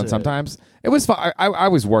How come was down it? sometimes. It was fun. I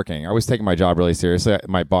was working. I was taking my job really seriously.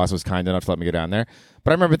 My boss was kind enough to let me go down there.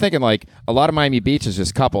 But I remember thinking, like, a lot of Miami Beach is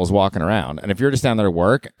just couples walking around, and if you're just down there to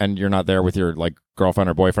work and you're not there with your like girlfriend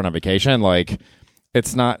or boyfriend on vacation, like.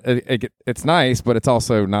 It's not. It's nice, but it's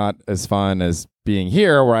also not as fun as being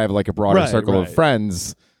here, where I have like a broader circle of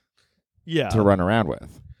friends, to run around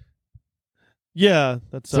with. Yeah,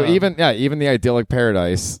 that's so even the idyllic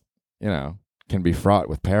paradise, can be fraught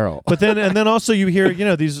with peril. But then also you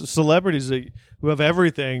hear these celebrities who have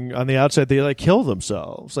everything on the outside, they like kill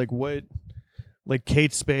themselves. Like what? Like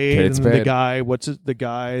Kate Spade. The guy.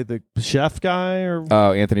 The chef guy or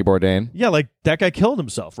Anthony Bourdain. Yeah, like that guy killed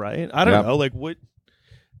himself, right? I don't know. Like what?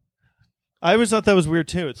 I always thought that was weird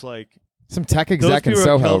too. It's like some tech exec in those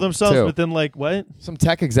Soho people killed themselves, too. but then like what? Some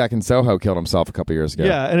tech exec in Soho killed himself a couple years ago.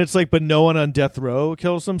 Yeah, and it's like, but no one on death row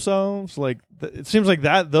kills themselves. Like it seems like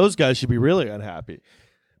those guys should be really unhappy.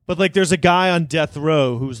 But like, there's a guy on death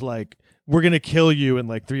row who's like, "We're gonna kill you in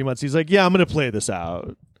like 3 months." He's like, "Yeah, I'm gonna play this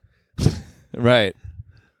out." Right.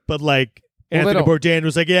 But like. Anthony Bourdain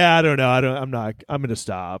was like, "Yeah, I don't know. I'm going to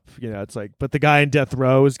stop." It's like, but the guy in death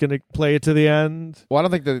row is going to play it to the end. Well, I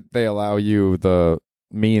don't think that they allow you the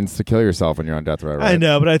means to kill yourself when you're on death row, right? I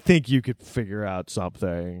know, but I think you could figure out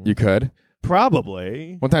something. You could?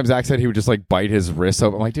 Probably. One time Zach said he would just like bite his wrist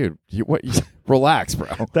open. I'm like, dude, relax, bro.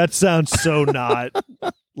 That sounds so not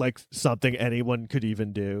like something anyone could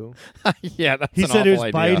even do. Yeah, that's he an said he awful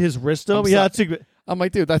was idea. bite his wrist open. Yeah, I'm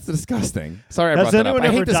like, dude, that's disgusting. Sorry, I Has brought that up. anyone I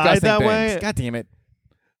ever hate died disgusting that things. way? God damn it.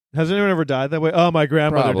 Has anyone ever died that way? Oh, my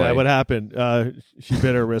grandmother Probably. died. What happened? She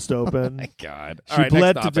bit her wrist open. Oh my God. She All right,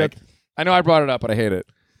 bled next to topic. death. I know I brought it up, but I hate it.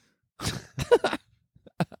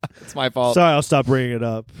 It's my fault. Sorry, I'll stop bringing it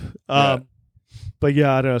up. But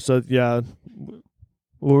yeah, I don't know. So yeah,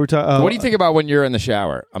 what were talking? What do you think about when you're in the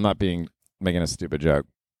shower? I'm not making a stupid joke.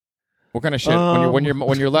 What kind of shit when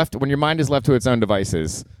your mind is left to its own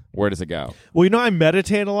devices? Where does it go? Well, I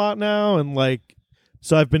meditate a lot now, and like,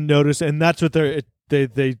 so I've been noticing, and that's what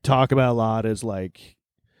they talk about a lot. Is like,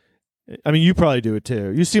 I mean, you probably do it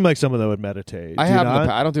too. You seem like someone that would meditate. I have.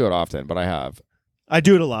 I don't do it often, but I have. I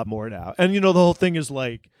do it a lot more now, and the whole thing is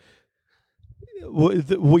like,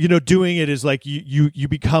 doing it is like you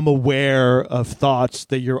become aware of thoughts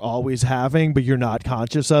that you're always having, but you're not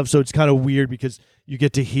conscious of. So it's kind of weird because you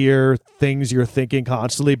get to hear things you're thinking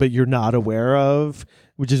constantly, but you're not aware of,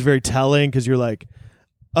 which is very telling because you're like,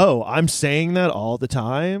 oh, I'm saying that all the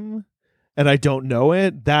time and I don't know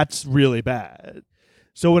it. That's really bad.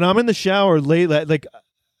 So when I'm in the shower late, like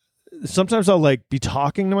sometimes I'll like be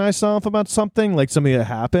talking to myself about something, like something that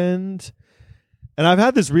happened. And I've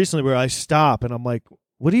had this recently where I stop and I'm like,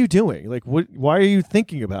 what are you doing? Like, why are you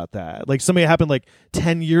thinking about that? Like something happened like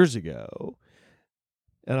 10 years ago.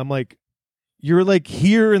 And I'm like, you're like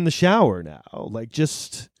here in the shower now. Like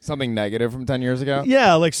just something negative from 10 years ago.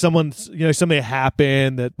 Yeah. Like something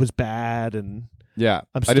happened that was bad. And yeah,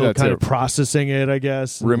 I'm still kind of processing it, I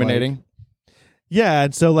guess. Ruminating. Like, yeah.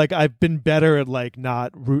 And so like, I've been better at like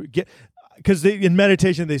not because in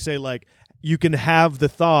meditation, they say like, you can have the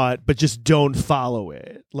thought, but just don't follow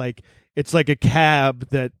it. Like it's like a cab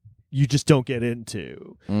that you just don't get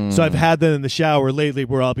into. So I've had that in the shower lately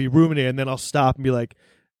where I'll be ruminating and then I'll stop and be like,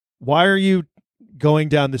 why are you going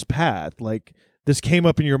down this path? Like this came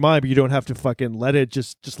up in your mind, but you don't have to fucking let it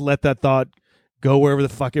just let that thought go wherever the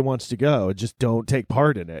fuck it wants to go. Just don't take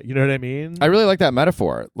part in it. You know what I mean? I really like that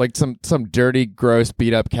metaphor. Like some dirty, gross,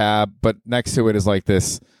 beat up cab, but next to it is like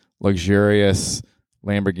this luxurious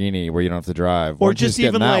Lamborghini where you don't have to drive, or just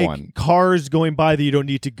even like cars going by that you don't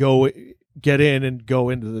need to go get in and go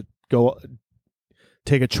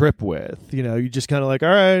take a trip with. You just kind of like, all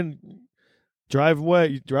right, drive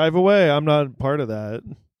away. I'm not part of that.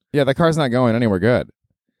 Yeah, the car's not going anywhere good.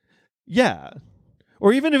 Yeah,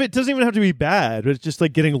 or even if it doesn't even have to be bad, but it's just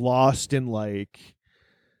like getting lost in like,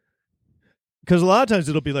 because a lot of times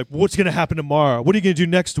it'll be like, what's going to happen tomorrow? What are you going to do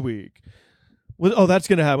next week? well, oh, that's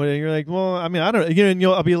gonna happen. And you're like, well, I mean, I don't, you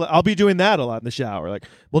know, and I'll be doing that a lot in the shower. Like,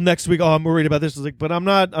 well, next week, oh, I'm worried about this. It's like, but I'm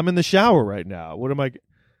not. I'm in the shower right now. What am I?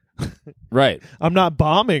 Right. I'm not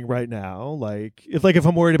bombing right now. Like, if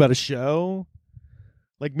I'm worried about a show,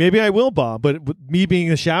 like maybe I will bomb. But with me being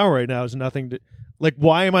in the shower right now is nothing to. Like,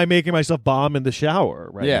 why am I making myself bomb in the shower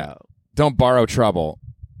right now? Don't borrow trouble.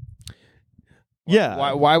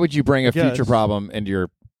 Yeah. Why would you bring a Yes. future problem into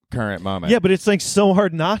your current moment? Yeah, but it's like so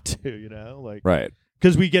hard not to, you know, like Right.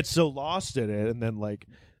 because we get so lost in it, and then like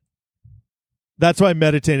that's why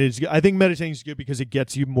meditating is good. I think meditating is good because it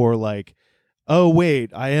gets you more like, oh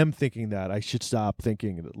wait, I am thinking that. I should stop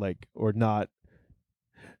thinking it, like, or not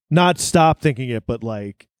stop thinking it, but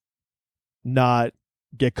like not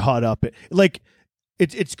get caught up in like.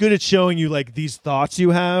 It's good at showing you like these thoughts you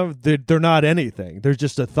have. They're not anything. They're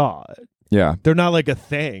just a thought. Yeah. They're not like a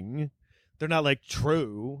thing. They're not like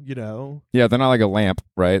true, you know? Yeah, they're not like a lamp,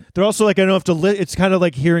 right? They're also like, I don't have to it's kind of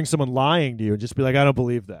like hearing someone lying to you and just be like, I don't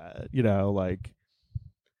believe that, you know? Like,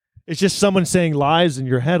 it's just someone saying lies in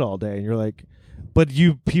your head all day. And you're like, but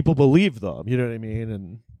people believe them. You know what I mean?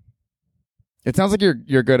 And It sounds like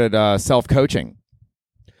you're good at self-coaching.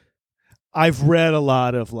 I've read a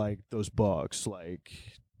lot of like those books, like,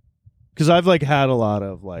 because I've like had a lot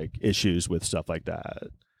of like issues with stuff like that.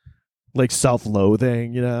 Like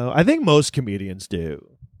self-loathing, you know? I think most comedians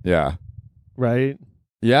do, Yeah. right?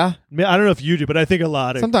 Yeah? I mean, I don't know if you do, but I think a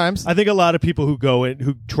lot of Sometimes. I think a lot of people who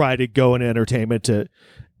try to go in entertainment to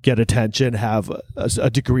get attention have a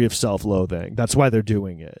degree of self-loathing. That's why they're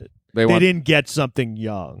doing it. They They want, didn't get something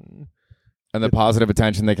young. and the positive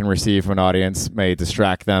attention they can receive from an audience may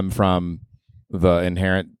distract them from the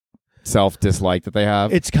inherent self-dislike that they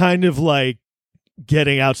have. It's kind of like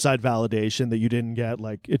getting outside validation that you didn't get.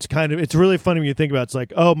 Like it's really funny when you think about it. It's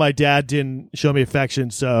like, oh, my dad didn't show me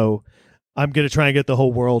affection, so I'm gonna try and get the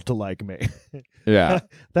whole world to like me. Yeah.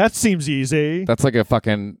 That seems easy. That's like a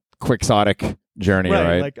fucking quixotic journey,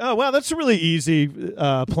 right? Like, oh wow, that's a really easy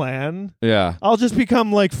plan. Yeah. I'll just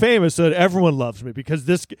become like famous so that everyone loves me because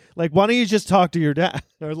this, like, why don't you just talk to your dad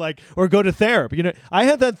or go to therapy? You know, I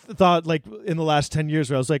had that thought like in the last 10 years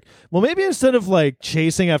where I was like, well, maybe instead of like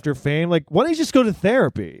chasing after fame, like, why don't you just go to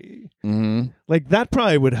therapy? Mm-hmm. Like that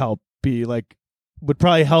probably would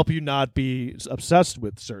probably help you not be obsessed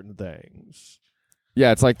with certain things.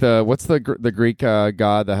 Yeah, it's like what's the Greek god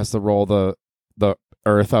that has to roll the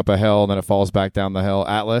earth up a hill and then it falls back down the hill?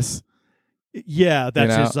 Atlas. Yeah,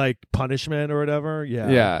 that's You know? his like punishment or whatever. Yeah.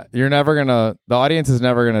 Yeah, the audience is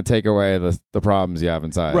never gonna take away the problems you have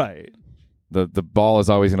inside. Right. The ball is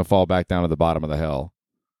always gonna fall back down to the bottom of the hill.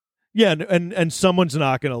 Yeah, and someone's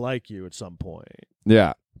not going to like you at some point.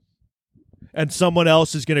 Yeah. And someone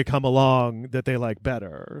else is going to come along that they like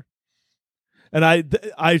better. And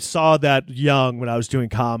I saw that young when I was doing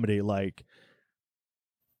comedy, like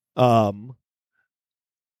I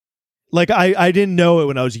didn't know it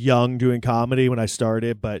when I was young doing comedy when I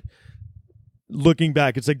started, but looking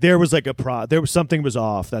back, it's like there was like there was something was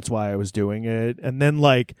off. That's why I was doing it. And then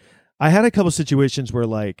like I had a couple situations where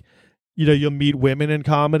like, you know, you'll meet women in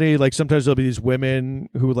comedy. Like sometimes there'll be these women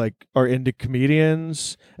who like are into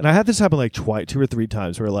comedians. And I had this happen like 2 or 3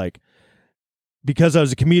 times where like, because I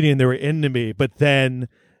was a comedian, they were into me, but then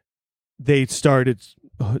they started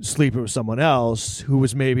sleeping with someone else who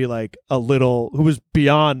was maybe like who was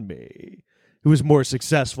beyond me, who was more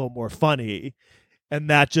successful, more funny. And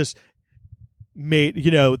that just made,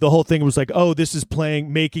 you know, the whole thing was like, oh, this is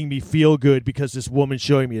making me feel good because this woman's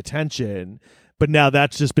showing me attention. But now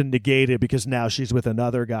that's just been negated because now she's with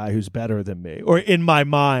another guy who's better than me. Or in my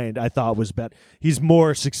mind, I thought was better. He's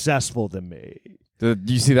more successful than me. Do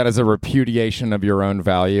you see that as a repudiation of your own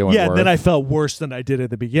value? And yeah, worth? and then I felt worse than I did at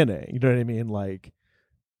the beginning. You know what I mean? Like,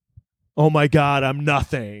 oh my God, I'm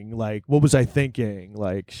nothing. Like, what was I thinking?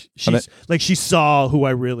 Like, she saw who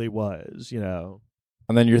I really was, you know?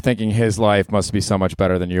 And then you're thinking his life must be so much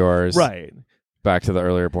better than yours. Right. Back to the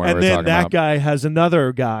earlier point And we were then talking that about. guy has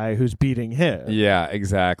another guy who's beating him. Yeah,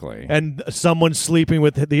 exactly. And someone's sleeping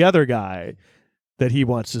with the other guy that he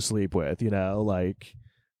wants to sleep with, you know? Like,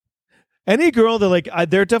 any girl that, like,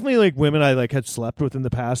 there are definitely, like, women I, like, had slept with in the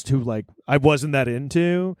past who, like, I wasn't that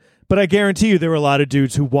into. But I guarantee you there were a lot of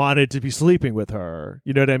dudes who wanted to be sleeping with her.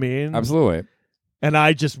 You know what I mean? Absolutely. And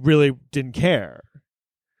I just really didn't care.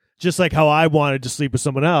 Just like how I wanted to sleep with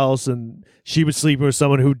someone else and she was sleeping with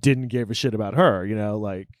someone who didn't give a shit about her, you know,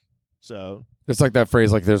 like, so. It's like that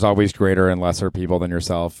phrase, like, there's always greater and lesser people than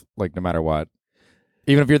yourself, like, no matter what.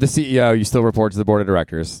 Even if you're the CEO, you still report to the board of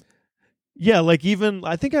directors. Yeah, like even,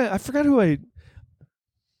 I think I forgot who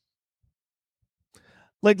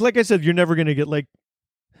like I said, you're never going to get, like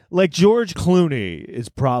George Clooney is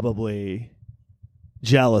probably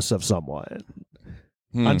jealous of someone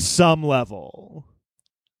on some level.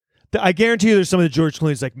 I guarantee you there's some of the George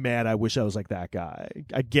Clooney's like, man, I wish I was like that guy.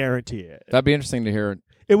 I guarantee it. That'd be interesting to hear.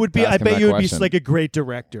 It would be. I bet you it would question. be like a great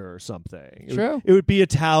director or something. True. It would be a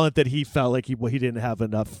talent that he felt like he didn't have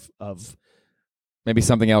enough of. Maybe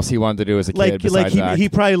something else he wanted to do as a kid besides act. He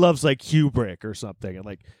probably loves like Kubrick or something, and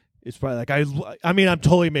like it's probably like I mean I'm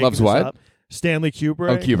totally making loves this what? up. Stanley Kubrick.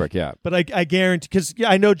 Oh, Kubrick, yeah. But I guarantee because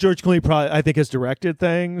I know George Clooney probably I think has directed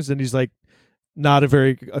things, and he's like not a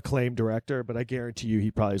very acclaimed director, but I guarantee you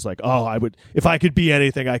he probably is like, oh, I would if I could be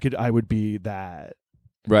anything, I would be that.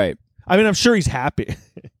 Right. I mean, I'm sure he's happy.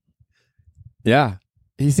 Yeah,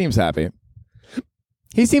 he seems happy.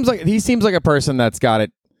 He seems like a person that's got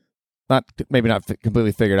it. Maybe not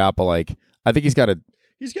completely figured out, but like I think he's got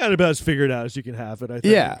about as figured out as you can have it. I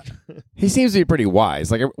think. Yeah, he seems to be pretty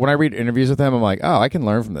wise. Like when I read interviews with him, I'm like, oh, I can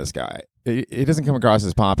learn from this guy. He doesn't come across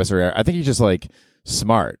as pompous or I think he's just like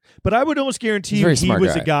smart. But I would almost guarantee he was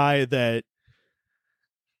a guy that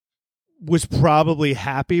was probably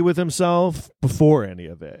happy with himself before any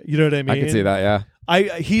of it. You know what I mean? I can see that.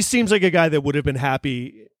 Yeah. He seems like a guy that would have been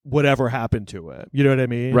happy whatever happened to him. You know what I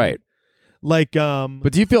mean? Right. Like,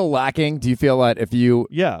 but do you feel lacking? Do you feel that if you,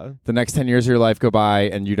 the next 10 years of your life go by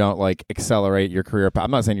and you don't like accelerate your career? I'm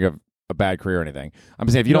not saying you have a bad career or anything. I'm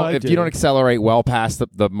saying if you don't accelerate well past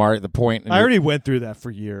the point. I already went through that for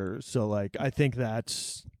years. So like, I think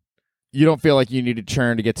that's. You don't feel like you need to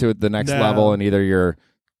churn to get to the next level in either your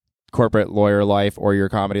corporate lawyer life or your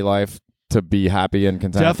comedy life to be happy and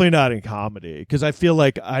content? Definitely not in comedy. Because I feel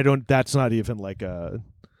like that's not even like a.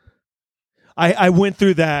 I went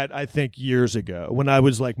through that, I think, years ago when I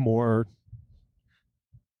was like more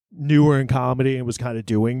newer in comedy and was kind of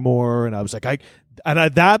doing more. And I was like,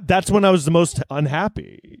 that's when I was the most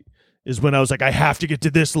unhappy, is when I was like, I have to get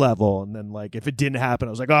to this level. And then like, if it didn't happen,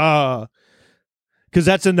 I was like, because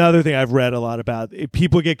that's another thing I've read a lot about.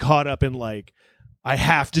 People get caught up in like, I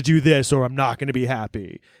have to do this or I'm not going to be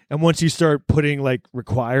happy. And once you start putting like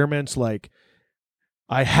requirements, like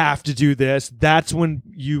I have to do this, that's when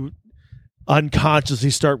you unconsciously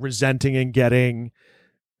start resenting and getting,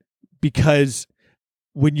 because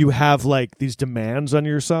when you have like these demands on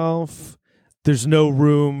yourself, there's no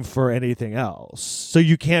room for anything else. So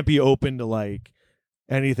you can't be open to like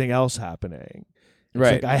anything else happening. It's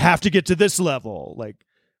right. Like, I have to get to this level. Like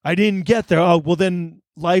I didn't get there. Oh, well then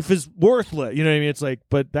life is worthless. You know what I mean? It's like,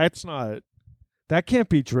 but that can't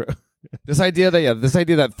be true. This idea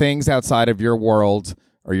that things outside of your world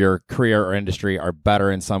or your career or industry are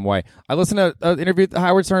better in some way. I listened to an interview.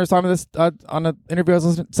 Howard Stern was talking about this on an interview. I was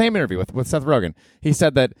listening, same interview with Seth Rogen. He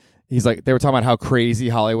said that he's like, they were talking about how crazy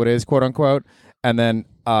Hollywood is, quote unquote. And then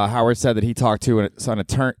Howard said that he talked to some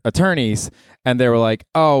attorneys, and they were like,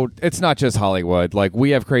 "Oh, it's not just Hollywood. Like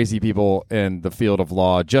we have crazy people in the field of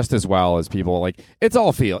law just as well as people. Like it's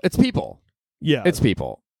people. Yeah, it's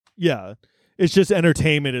people. Yeah, it's just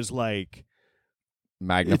entertainment is like."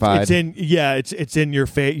 Magnified. It's in your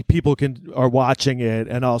face. People are watching it,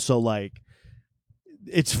 and also like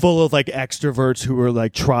it's full of like extroverts who are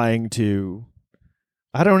like trying to.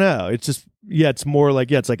 I don't know. It's just it's more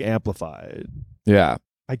like it's like amplified. Yeah,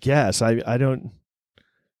 I guess I don't.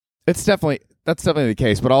 That's definitely the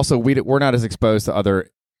case, but also we're not as exposed to other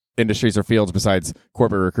industries or fields besides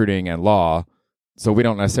corporate recruiting and law, so we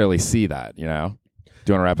don't necessarily see that. You know.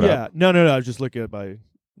 Do you want to wrap it up? No. I was just looking at my.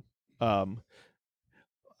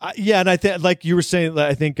 And I think, like you were saying,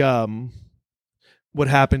 I think what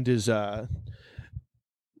happened is I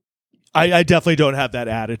definitely don't have that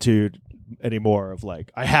attitude anymore of like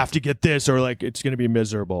I have to get this or like it's going to be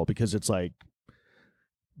miserable, because it's like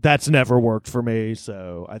that's never worked for me.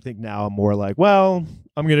 So I think now I'm more like, well,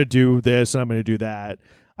 I'm going to do this and I'm going to do that.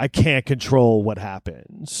 I can't control what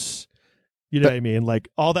happens. You know what I mean? Like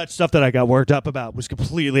all that stuff that I got worked up about was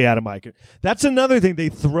completely out of my control. That's another thing they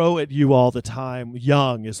throw at you all the time.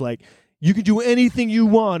 Young is like, you can do anything you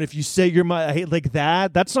want if you say you're like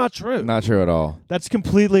that. That's not true. Not true at all. That's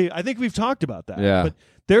completely. I think we've talked about that. Yeah. But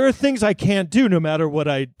there are things I can't do no matter what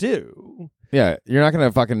I do. Yeah, you're not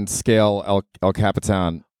gonna fucking scale El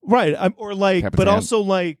Capitan. Right. Or like, Capitan. but also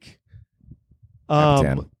like,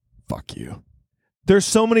 Capitan. Fuck you. There's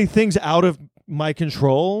so many things out of my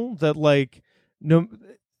control that like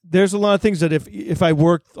there's a lot of things that if I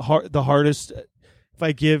work the hardest, if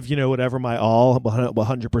I give whatever my all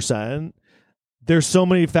 100%, there's so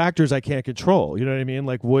many factors I can't control. You know what I mean?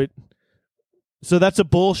 Like what? So that's a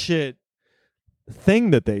bullshit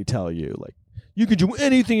thing that they tell you. Like you can do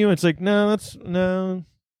anything you want. It's like no.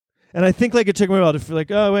 And I think like it took me a while to feel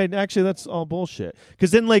like, oh wait, actually that's all bullshit.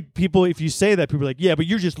 Because then like people, if you say that, people are like, yeah, but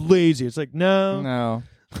you're just lazy. It's like no.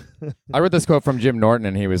 I read this quote from Jim Norton,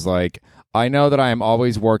 and he was like, I know that I am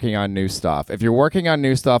always working on new stuff. If you're working on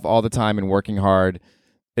new stuff all the time and working hard,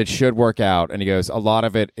 it should work out. And he goes, a lot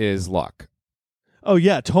of it is luck. Oh,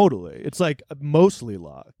 yeah, totally. It's like mostly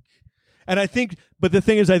luck. And I think, but the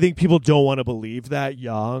thing is, I think people don't want to believe that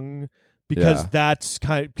young because that's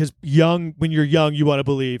because when you're young, you want to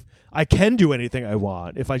believe I can do anything I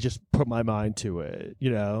want if I just put my mind to it,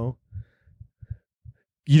 you know?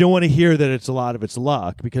 You don't want to hear that it's a lot of it's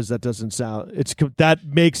luck because that doesn't sound, that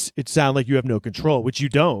makes it sound like you have no control, which you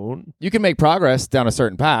don't. You can make progress down a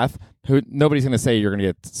certain path. Nobody's going to say you're going to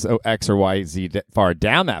get so X or Y, Z far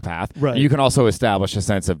down that path. Right. You can also establish a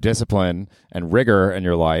sense of discipline and rigor in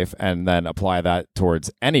your life and then apply that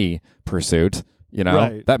towards any pursuit. You know,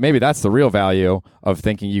 Right. that maybe that's the real value of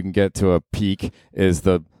thinking you can get to a peak is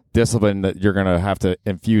the discipline that you're going to have to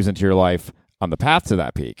infuse into your life on the path to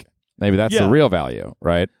that peak. Maybe that's the real value,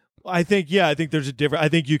 right? I think there's a different, I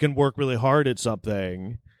think you can work really hard at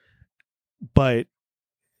something, but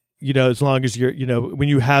you know, as long as you're, you know, when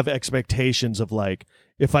you have expectations of like,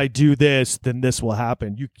 if I do this, then this will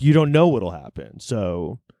happen. You don't know what'll happen.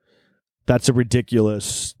 So that's a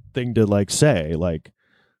ridiculous thing to like say, like,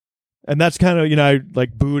 and that's kind of, you know,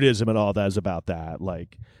 like Buddhism and all that is about that,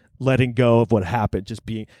 like letting go of what happened, just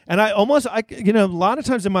being, and you know, a lot of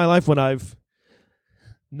times in my life when I've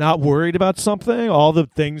not worried about something, all the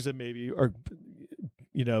things that maybe are,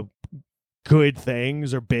 you know, good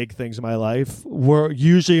things or big things in my life were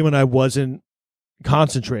usually when I wasn't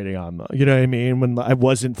concentrating on them. You know what I mean? When I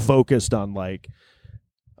wasn't focused on like,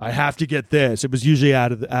 I have to get this. It was usually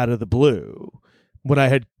out of the blue when I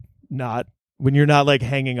had not, when you're not like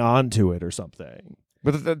hanging on to it or something.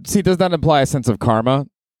 But see, does that imply a sense of karma?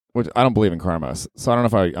 Which I don't believe in karma, so I don't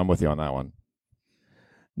know if I'm with you on that one.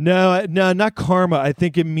 No, not karma. I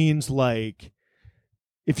think it means like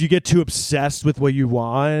if you get too obsessed with what you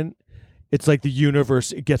want, it's like the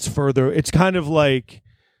universe, it gets further. It's kind of like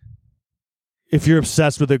if you're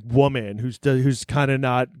obsessed with a woman who's kind of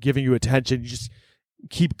not giving you attention, you just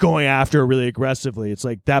keep going after her really aggressively. It's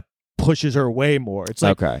like that pushes her away more. It's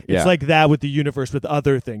like it's like that with the universe with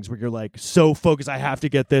other things where you're like so focused, I have to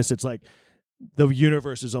get this. It's like the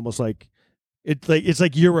universe is almost like it's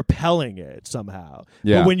like you're repelling it somehow.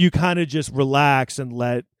 Yeah. But when you kind of just relax and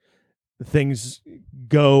let things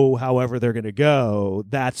go however they're going to go,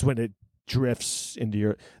 that's when it drifts into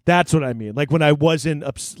your. That's what I mean. Like when I wasn't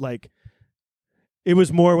like, it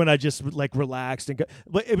was more when I just like relaxed and.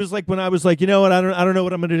 But it was like when I was like, you know what, I don't know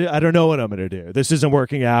what I'm going to do. I don't know what I'm going to do. This isn't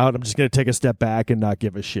working out. I'm just going to take a step back and not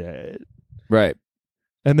give a shit. Right.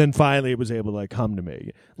 And then finally it was able to like come to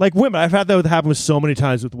me. Like women, I've had that happen with so many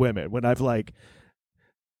times with women when I've like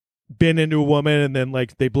been into a woman and then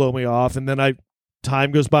like they blow me off and then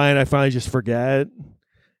time goes by and I finally just forget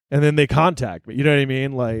and then they contact me. You know what I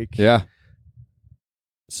mean? Like, yeah.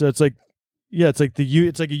 So it's like, yeah, it's like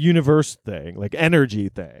it's like a universe thing, like energy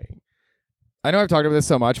thing. I know I've talked about this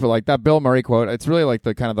so much, but like that Bill Murray quote, it's really like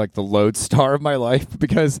the kind of like the lodestar of my life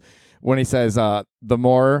because when he says,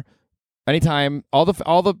 anytime all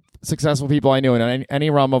the successful people I knew in any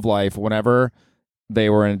realm of life, whenever they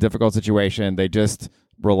were in a difficult situation, they just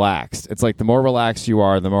relaxed. It's like the more relaxed you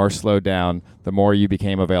are, the more slowed down, the more you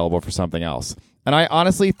became available for something else. And I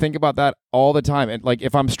honestly think about that all the time. And like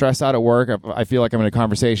if I'm stressed out at work, if I feel like I'm in a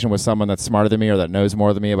conversation with someone that's smarter than me or that knows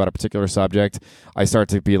more than me about a particular subject, I start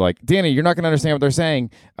to be like, Danny, you're not going to understand what they're saying.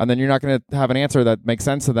 And then you're not going to have an answer that makes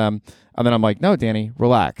sense to them. And then I'm like, no, Danny,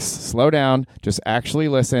 relax, slow down, just actually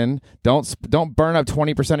listen. Don't burn up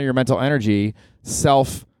 20% of your mental energy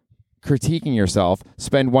self-critiquing yourself.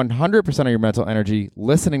 Spend 100% of your mental energy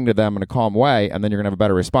listening to them in a calm way, and then you're going to have a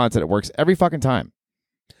better response. And it works every fucking time.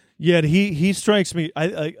 Yeah, he strikes me.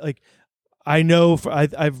 I know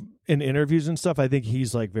I've in interviews and stuff. I think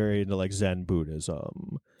he's like very into like Zen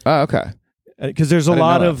Buddhism. Oh, okay. Because there's a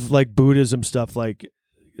lot of like Buddhism stuff, like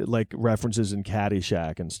references in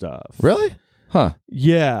Caddyshack and stuff. Really? Huh.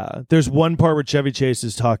 Yeah. There's one part where Chevy Chase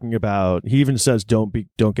is talking about. He even says, "Don't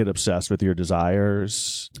get obsessed with your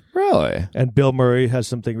desires." Really? And Bill Murray has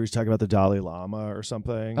something where he's talking about the Dalai Lama or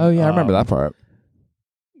something. Oh yeah, I remember that part.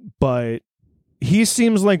 But he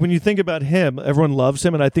seems like when you think about him, everyone loves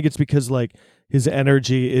him, and I think it's because like his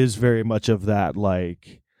energy is very much of that,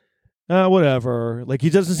 like whatever. Like he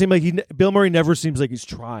doesn't seem like Bill Murray never seems like he's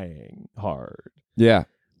trying hard. Yeah,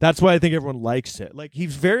 that's why I think everyone likes it. Like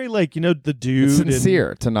he's very like the dude, it's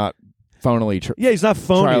sincere to not phonily. He's not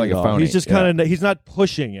phony. Like a phony. He's just kind of he's not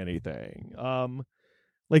pushing anything.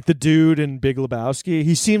 Like the dude in Big Lebowski,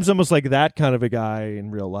 he seems almost like that kind of a guy in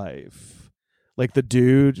real life. Like the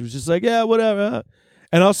dude was just like, yeah, whatever.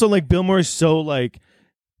 And also like Bill Murray's so like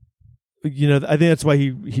I think that's why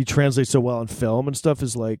he translates so well on film and stuff,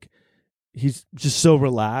 is like he's just so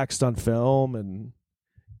relaxed on film, and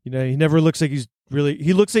he never looks like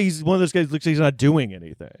he looks like he's one of those guys who looks like he's not doing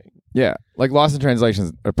anything. Yeah, like Lost in Translation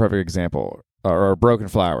is a perfect example, or Broken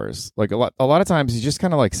Flowers. Like a lot of times he's just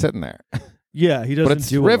kind of like sitting there. Yeah, he doesn't but it's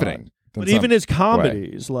do riveting. But even his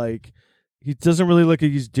comedies, like he doesn't really look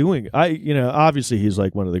like he's doing. Obviously he's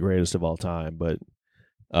like one of the greatest of all time, but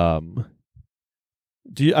I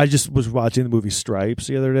just was watching the movie Stripes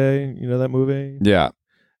the other day. You know that movie? Yeah.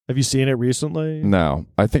 Have you seen it recently? No,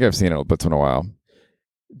 I think I've seen it, but it's been a while.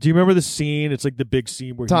 Do you remember the scene? It's like the big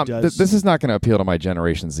scene where Tom, he does. This is not going to appeal to my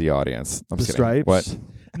Generation Z audience. I'm the just kidding. Stripes. What?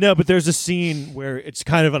 No, but there's a scene where it's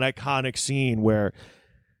kind of an iconic scene where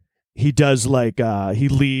he does like he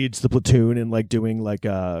leads the platoon in like doing like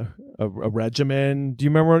a regimen. Do you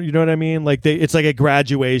remember? You know what I mean? Like it's like a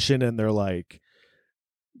graduation, and they're like,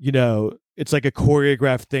 it's like a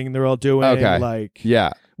choreographed thing they're all doing. Okay. Like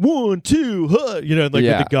 1, 2, huh, like with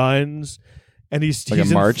the guns. And he's a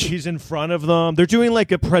march? He's in front of them. They're doing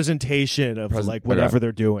like a presentation of like whatever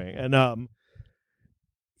they're doing, and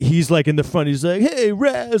he's like in the front. He's like, "Hey,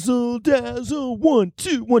 razzle dazzle, 1,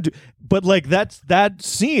 2, 1, 2." But like that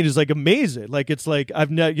scene is like amazing. Like it's like I've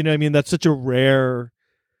not, what I mean. That's such a rare.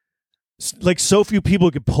 Like so few people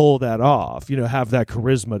could pull that off. Have that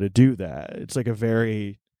charisma to do that. It's like a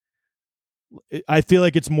very. I feel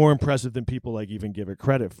like it's more impressive than people like even give it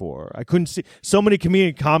credit for. I couldn't see so many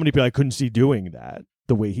comedy people I couldn't see doing that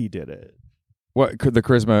the way he did it. What could the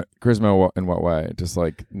charisma in what way? Just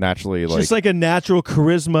like naturally, like just like a natural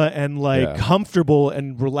charisma and like comfortable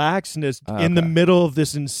and relaxedness in the middle of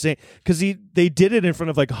this insane. Because they did it in front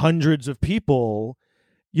of like hundreds of people,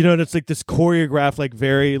 and it's like this choreographed, like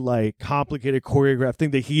very like complicated choreographed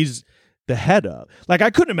thing that he's the head of. Like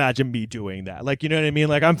I couldn't imagine me doing that. Like, you know what I mean?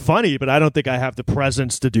 Like I'm funny, but I don't think I have the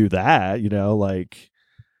presence to do that, like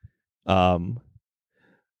to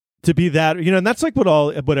be that, and that's like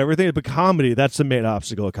what everything, but comedy, that's the main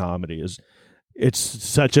obstacle of comedy is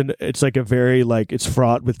it's like a very like it's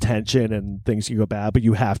fraught with tension and things can go bad, but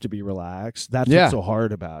you have to be relaxed. That's what's so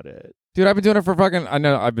hard about it. Dude, I've been doing it for I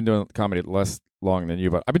know I've been doing comedy less long than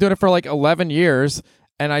you, but I've been doing it for like 11 years.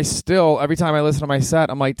 And I still, every time I listen to my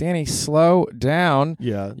set, I'm like, Danny, slow down.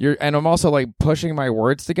 Yeah. And I'm also like pushing my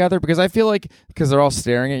words together because I feel like, because they're all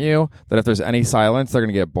staring at you, that if there's any silence, they're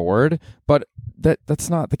going to get bored. But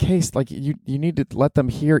that's not the case. Like you need to let them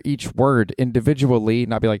hear each word individually,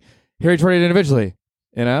 not be like, hear each word individually.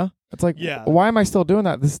 It's like, why am I still doing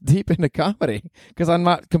that this deep into comedy? Because I'm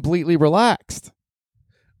not completely relaxed.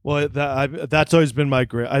 Well, that's always been my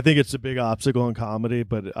great. I think it's a big obstacle in comedy,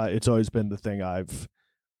 but it's always been the thing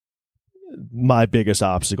my biggest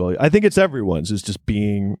obstacle. I think it's everyone's is just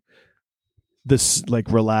being this like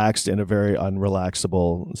relaxed in a very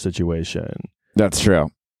unrelaxable situation. That's true.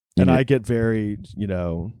 And I get very,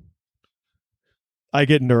 I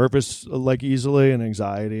get nervous like easily and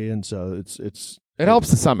anxiety, and so it helps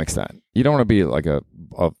to some extent. You don't want to be like a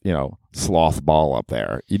sloth ball up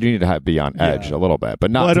there. You do need to be on edge a little bit,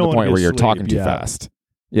 but not to the point where you're talking too fast.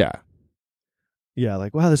 Yeah. Yeah,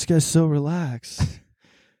 like wow, this guy's so relaxed.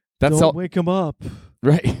 Don't wake him up.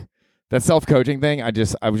 Right. That self-coaching thing, I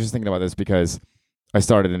was just thinking about this because I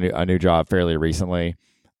started a new job fairly recently,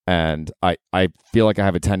 and I feel like I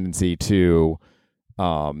have a tendency to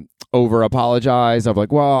over apologize. I'm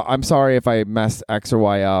like, well, I'm sorry if I messed X or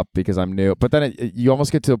Y up because I'm new. But then you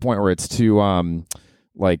almost get to a point where it's too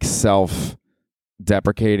like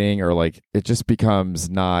self-deprecating, or like it just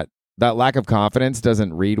becomes not, that lack of confidence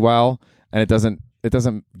doesn't read well, and it doesn't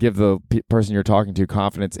give the person you're talking to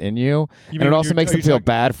confidence in you, and it also makes them feel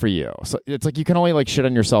bad for you. So it's like you can only like shit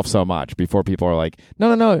on yourself so much before people are like,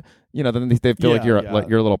 no. Then they feel like you're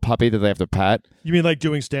a little puppy that they have to pet. You mean like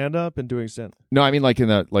doing stand up and doing stand? No, I mean like in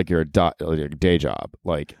your day job.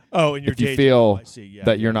 Like in your if you feel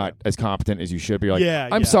that you're not as competent as you should be, like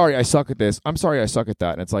I'm sorry I suck at this. I'm sorry I suck at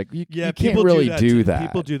that. And it's like you can't really do that.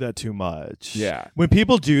 People do that too much. Yeah. When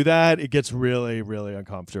people do that, it gets really, really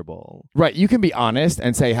uncomfortable. Right. You can be honest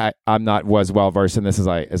and say, "Hey, I'm not was well versed in this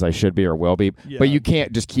as I should be or will be," but you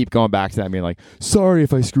can't just keep going back to that and being like, "Sorry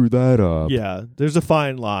if I screwed that up." Yeah. There's a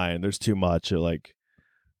fine line. There's too much. Like,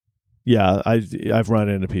 yeah, I've run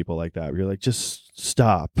into people like that where you're like, just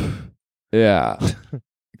stop. Yeah.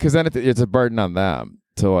 Because then it's a burden on them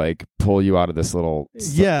to like pull you out of this little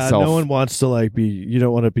no one wants to like be, you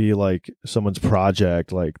don't want to be like someone's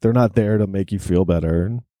project. Like they're not there to make you feel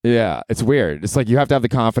better. Yeah, it's weird. It's like you have to have the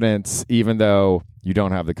confidence even though you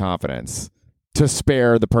don't have the confidence to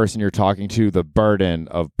spare the person you're talking to the burden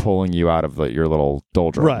of pulling you out of your little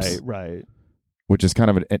doldrums. Right. Which is kind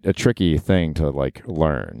of a tricky thing to like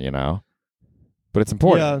learn, but it's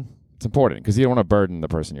important. Yeah. It's important because you don't want to burden the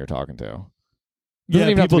person you're talking to. Doesn't Yeah,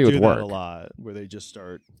 even have to people be with do that work. a lot, where they just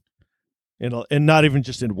start, and not even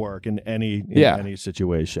just in work, in any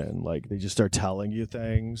situation. Like they just start telling you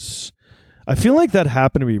things. I feel like that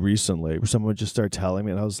happened to me recently, where someone would just start telling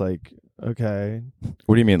me, and I was like, okay,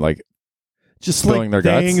 What do you mean, like just spilling like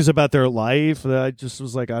their things guts? about their life that I just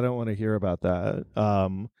was like, I don't want to hear about that.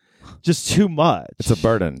 Just too much. It's a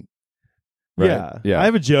burden. Right? Yeah. I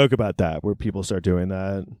have a joke about that where people start doing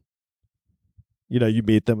that. You know, you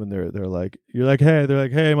meet them and they're like, you're like, hey, they're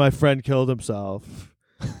like, hey, my friend killed himself.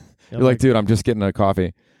 You're like, dude, I'm just getting a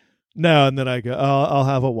coffee. no, and then I go, oh, I'll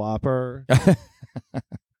have a Whopper.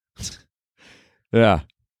 Yeah.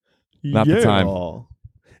 Not the time.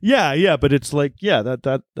 Yeah, but it's like, yeah,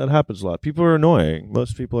 that happens a lot. People are annoying.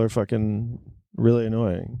 Most people are fucking really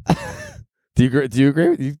annoying. Do you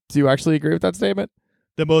agree? Do you actually agree with that statement?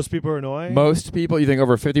 That most people are annoying? Most people, you think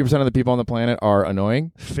over 50% of the people on the planet are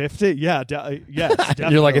annoying? 50? Yeah, yes,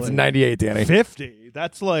 definitely. You're like, it's 98, Danny. 50.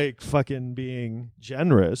 That's like fucking being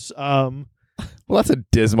generous. Well, that's a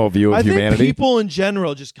dismal view of I humanity. think people in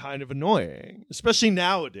general just kind of annoying, especially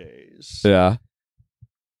nowadays. Yeah.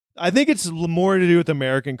 I think it's more to do with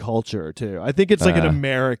American culture too. I think it's like an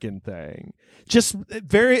American thing. Just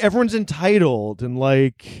everyone's entitled and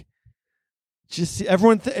like, just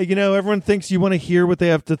everyone, everyone thinks you want to hear what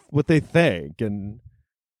they think, and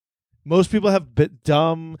most people have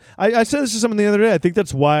dumb. I said this to someone the other day. I think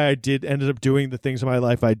that's why I ended up doing the things in my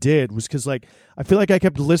life I did, was because like I feel like I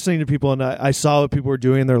kept listening to people and I saw what people were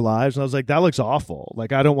doing in their lives, and I was like, that looks awful.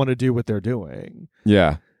 Like I don't want to do what they're doing.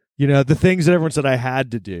 Yeah. The things that everyone said I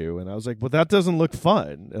had to do, and I was like, well, that doesn't look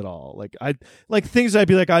fun at all. Like things I'd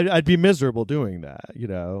be like, I'd be miserable doing that.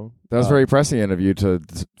 That was very prescient of you to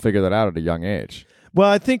figure that out at a young age.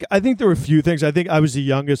 Well, I think there were a few things. I think I was the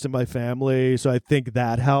youngest in my family, so I think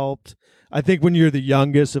that helped. I think when you're the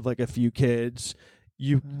youngest of like a few kids,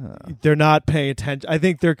 they're not paying attention. I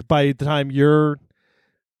think by the time you're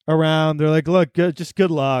around, they're like, look, just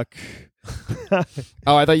good luck.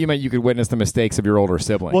 Oh, I thought you meant you could witness the mistakes of your older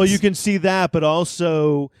siblings. Well, you can see that, but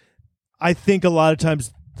also I think a lot of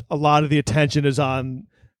times a lot of the attention is on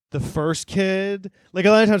the first kid. Like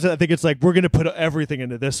a lot of times I think it's like, we're going to put everything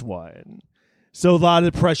into this one. So a lot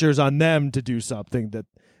of the pressure is on them to do something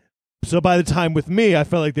so by the time with me, I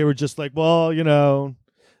felt like they were just like, well,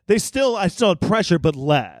 I still had pressure, but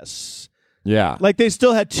less. Yeah. Like they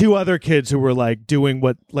still had two other kids who were like doing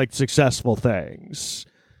successful things.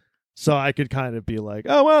 So I could kind of be like,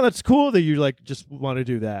 oh, well, that's cool that you like just want to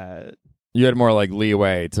do that. You had more like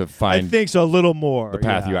leeway to find I think so, a little more. the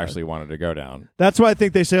path you actually wanted to go down. That's why I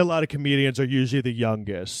think they say a lot of comedians are usually the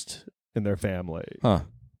youngest in their family. Huh.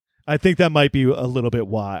 I think that might be a little bit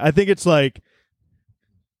why. I think it's like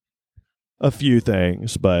a few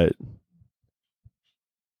things, but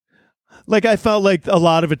like I felt like a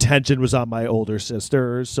lot of attention was on my older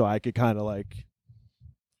sisters, so I could kind of like.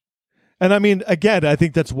 And I mean, again, I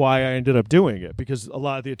think that's why I ended up doing it, because a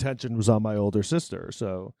lot of the attention was on my older sister.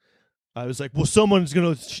 So I was like, well, someone's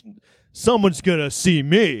gonna see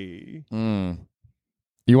me.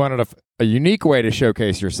 You wanted a unique way to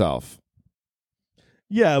showcase yourself.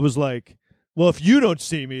 Yeah, it was like, well, if you don't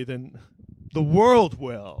see me, then the world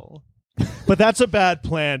will. But that's a bad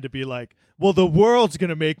plan to be like, well, the world's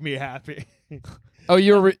gonna make me happy. Oh,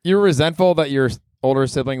 you're resentful that your older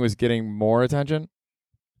sibling was getting more attention?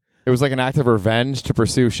 It was like an act of revenge to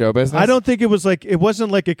pursue show business? I don't think it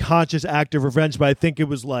wasn't like a conscious act of revenge, but I think it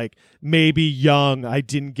was like maybe young, I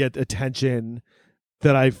didn't get attention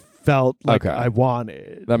that I felt like I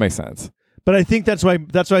wanted. That makes sense. But I think that's why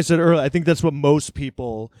I said earlier, I think that's what most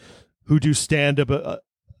people who do stand-up,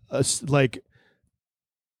 like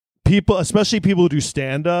people, especially people who do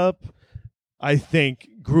stand-up, I think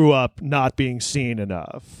grew up not being seen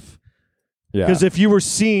enough. Yeah. Because if you were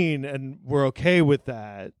seen and were okay with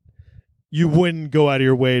that, you wouldn't go out of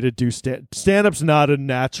your way to do stand-up's not a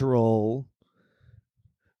natural.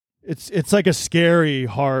 It's like a scary,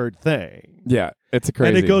 hard thing. Yeah, it's a crazy.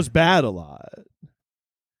 And it goes bad a lot.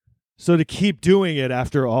 So to keep doing it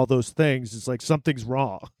after all those things, it's like something's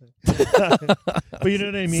wrong. But you know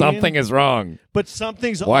what I mean? Something is wrong. But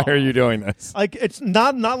something's Why off. are you doing this? Like it's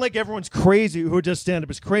not like everyone's crazy who does stand-up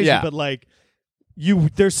is crazy, but like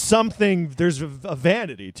there's a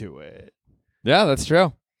vanity to it. Yeah, that's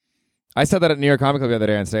true. I said that at New York Comic Club the other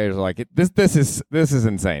day on stage. I was like, this is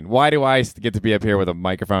insane. Why do I get to be up here with a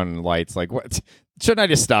microphone and lights? Like, what? Shouldn't I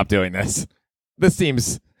just stop doing this? This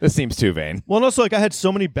seems too vain. Well, and also, like, I had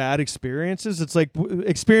so many bad experiences. It's like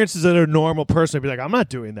experiences that a normal person would be like, I'm not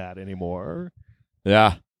doing that anymore.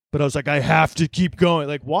 Yeah. But I was like, I have to keep going.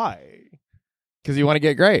 Like, why? Because you want to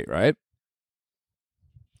get great, right?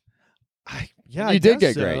 Yeah, You did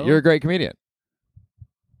get great. You're a great comedian.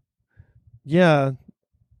 Yeah.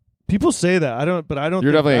 People say that. I don't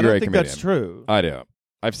You're definitely a great think comedian. that's true. I do.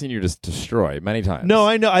 I've seen you just destroy many times. No,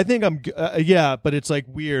 I know. I think I'm but it's like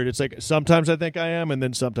weird. It's like sometimes I think I am and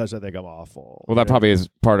then sometimes I think I'm awful. Well, that probably is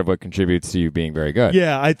part of what contributes to you being very good.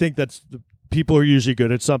 Yeah, I think that's people are usually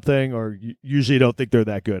good at something or usually don't think they're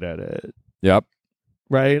that good at it. Yep.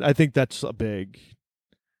 Right? I think that's a big.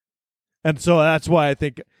 And so that's why I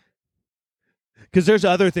think because there's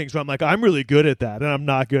other things where I'm like, I'm really good at that, and I'm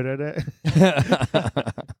not good at it.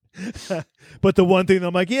 But the one thing that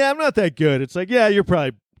I'm like, yeah, I'm not that good. It's like, yeah,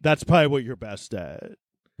 that's probably what you're best at.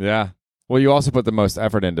 Yeah. Well, you also put the most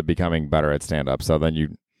effort into becoming better at stand-up, so then you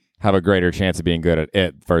have a greater chance of being good at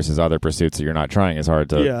it versus other pursuits that you're not trying as hard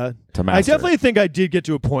to master. I definitely think I did get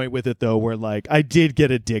to a point with it, though, where like I did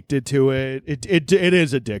get addicted to it. It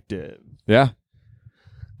is addictive. Yeah.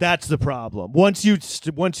 That's the problem. Once you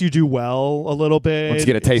do well a little bit, once you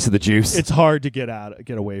get a taste of the juice, it's hard to get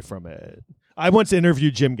away from it. I once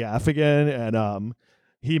interviewed Jim Gaffigan, and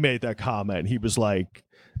he made that comment. He was like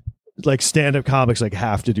stand-up comics like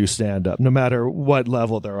have to do stand-up no matter what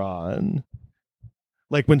level they're on.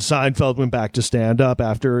 Like when Seinfeld went back to stand-up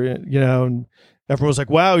after, and everyone was like,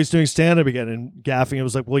 wow, he's doing stand-up again. And Gaffigan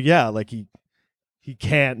was like, well, yeah, like he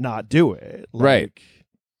can't not do it. Like, right.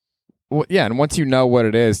 Well, yeah, and once you know what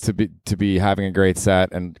it is to be having a great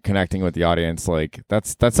set and connecting with the audience, like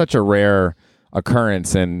that's such a rare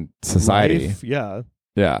occurrence in society. Life, yeah.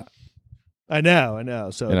 Yeah. I know.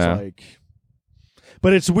 So it's like,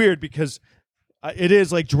 but it's weird because it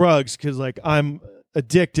is like drugs because like I'm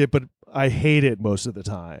addicted, but I hate it most of the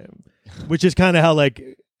time, which is kind of how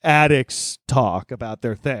like addicts talk about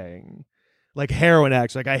their thing. Like heroin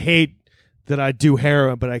addicts, like I hate that I do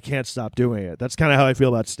heroin, but I can't stop doing it. That's kind of how I feel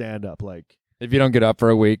about stand-up. Like if you don't get up for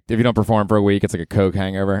a week, if you don't perform for a week, it's like a coke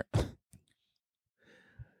hangover.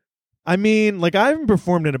 I mean, like I haven't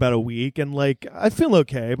performed in about a week, and like I feel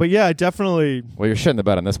okay. But yeah, I definitely. Well, you're shitting the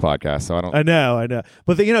bed on this podcast, so I don't. I know.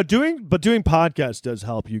 But doing podcasts does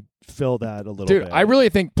help you fill that a little bit. Dude, I really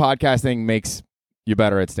think podcasting makes you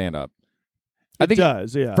better at stand-up. I think it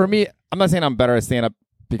does. Yeah. For me, I'm not saying I'm better at stand-up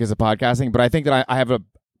because of podcasting, but I think that I have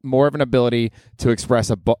more of an ability to express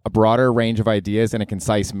a broader range of ideas in a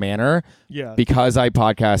concise manner. Yeah. Because I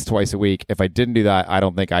podcast twice a week. If I didn't do that, I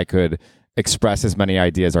don't think I could express as many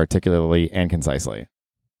ideas articulately and concisely.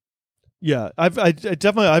 Yeah, I've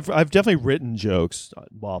definitely written jokes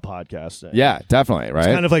while podcasting. Yeah, definitely. Right.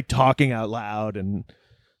 It's kind of like talking out loud, and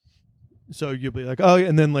so you'll be like, oh,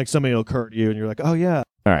 and then like somebody will occur to you, and you're like, oh yeah.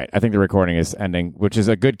 All right, I think the recording is ending, which is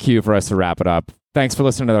a good cue for us to wrap it up. Thanks for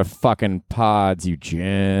listening to the fucking pods, you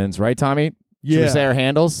gins. Right, Tommy? Yeah. Should we say our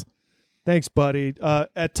handles? Thanks, buddy.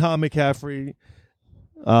 At Tom McCaffrey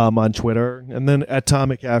on Twitter, and then at Tom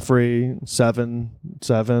McCaffrey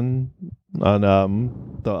 77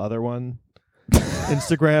 on the other one,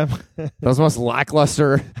 Instagram. That was the most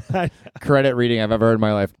lackluster credit reading I've ever heard in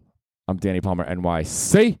my life. I'm Danny Palmer,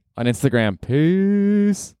 NYC on Instagram.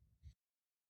 Peace.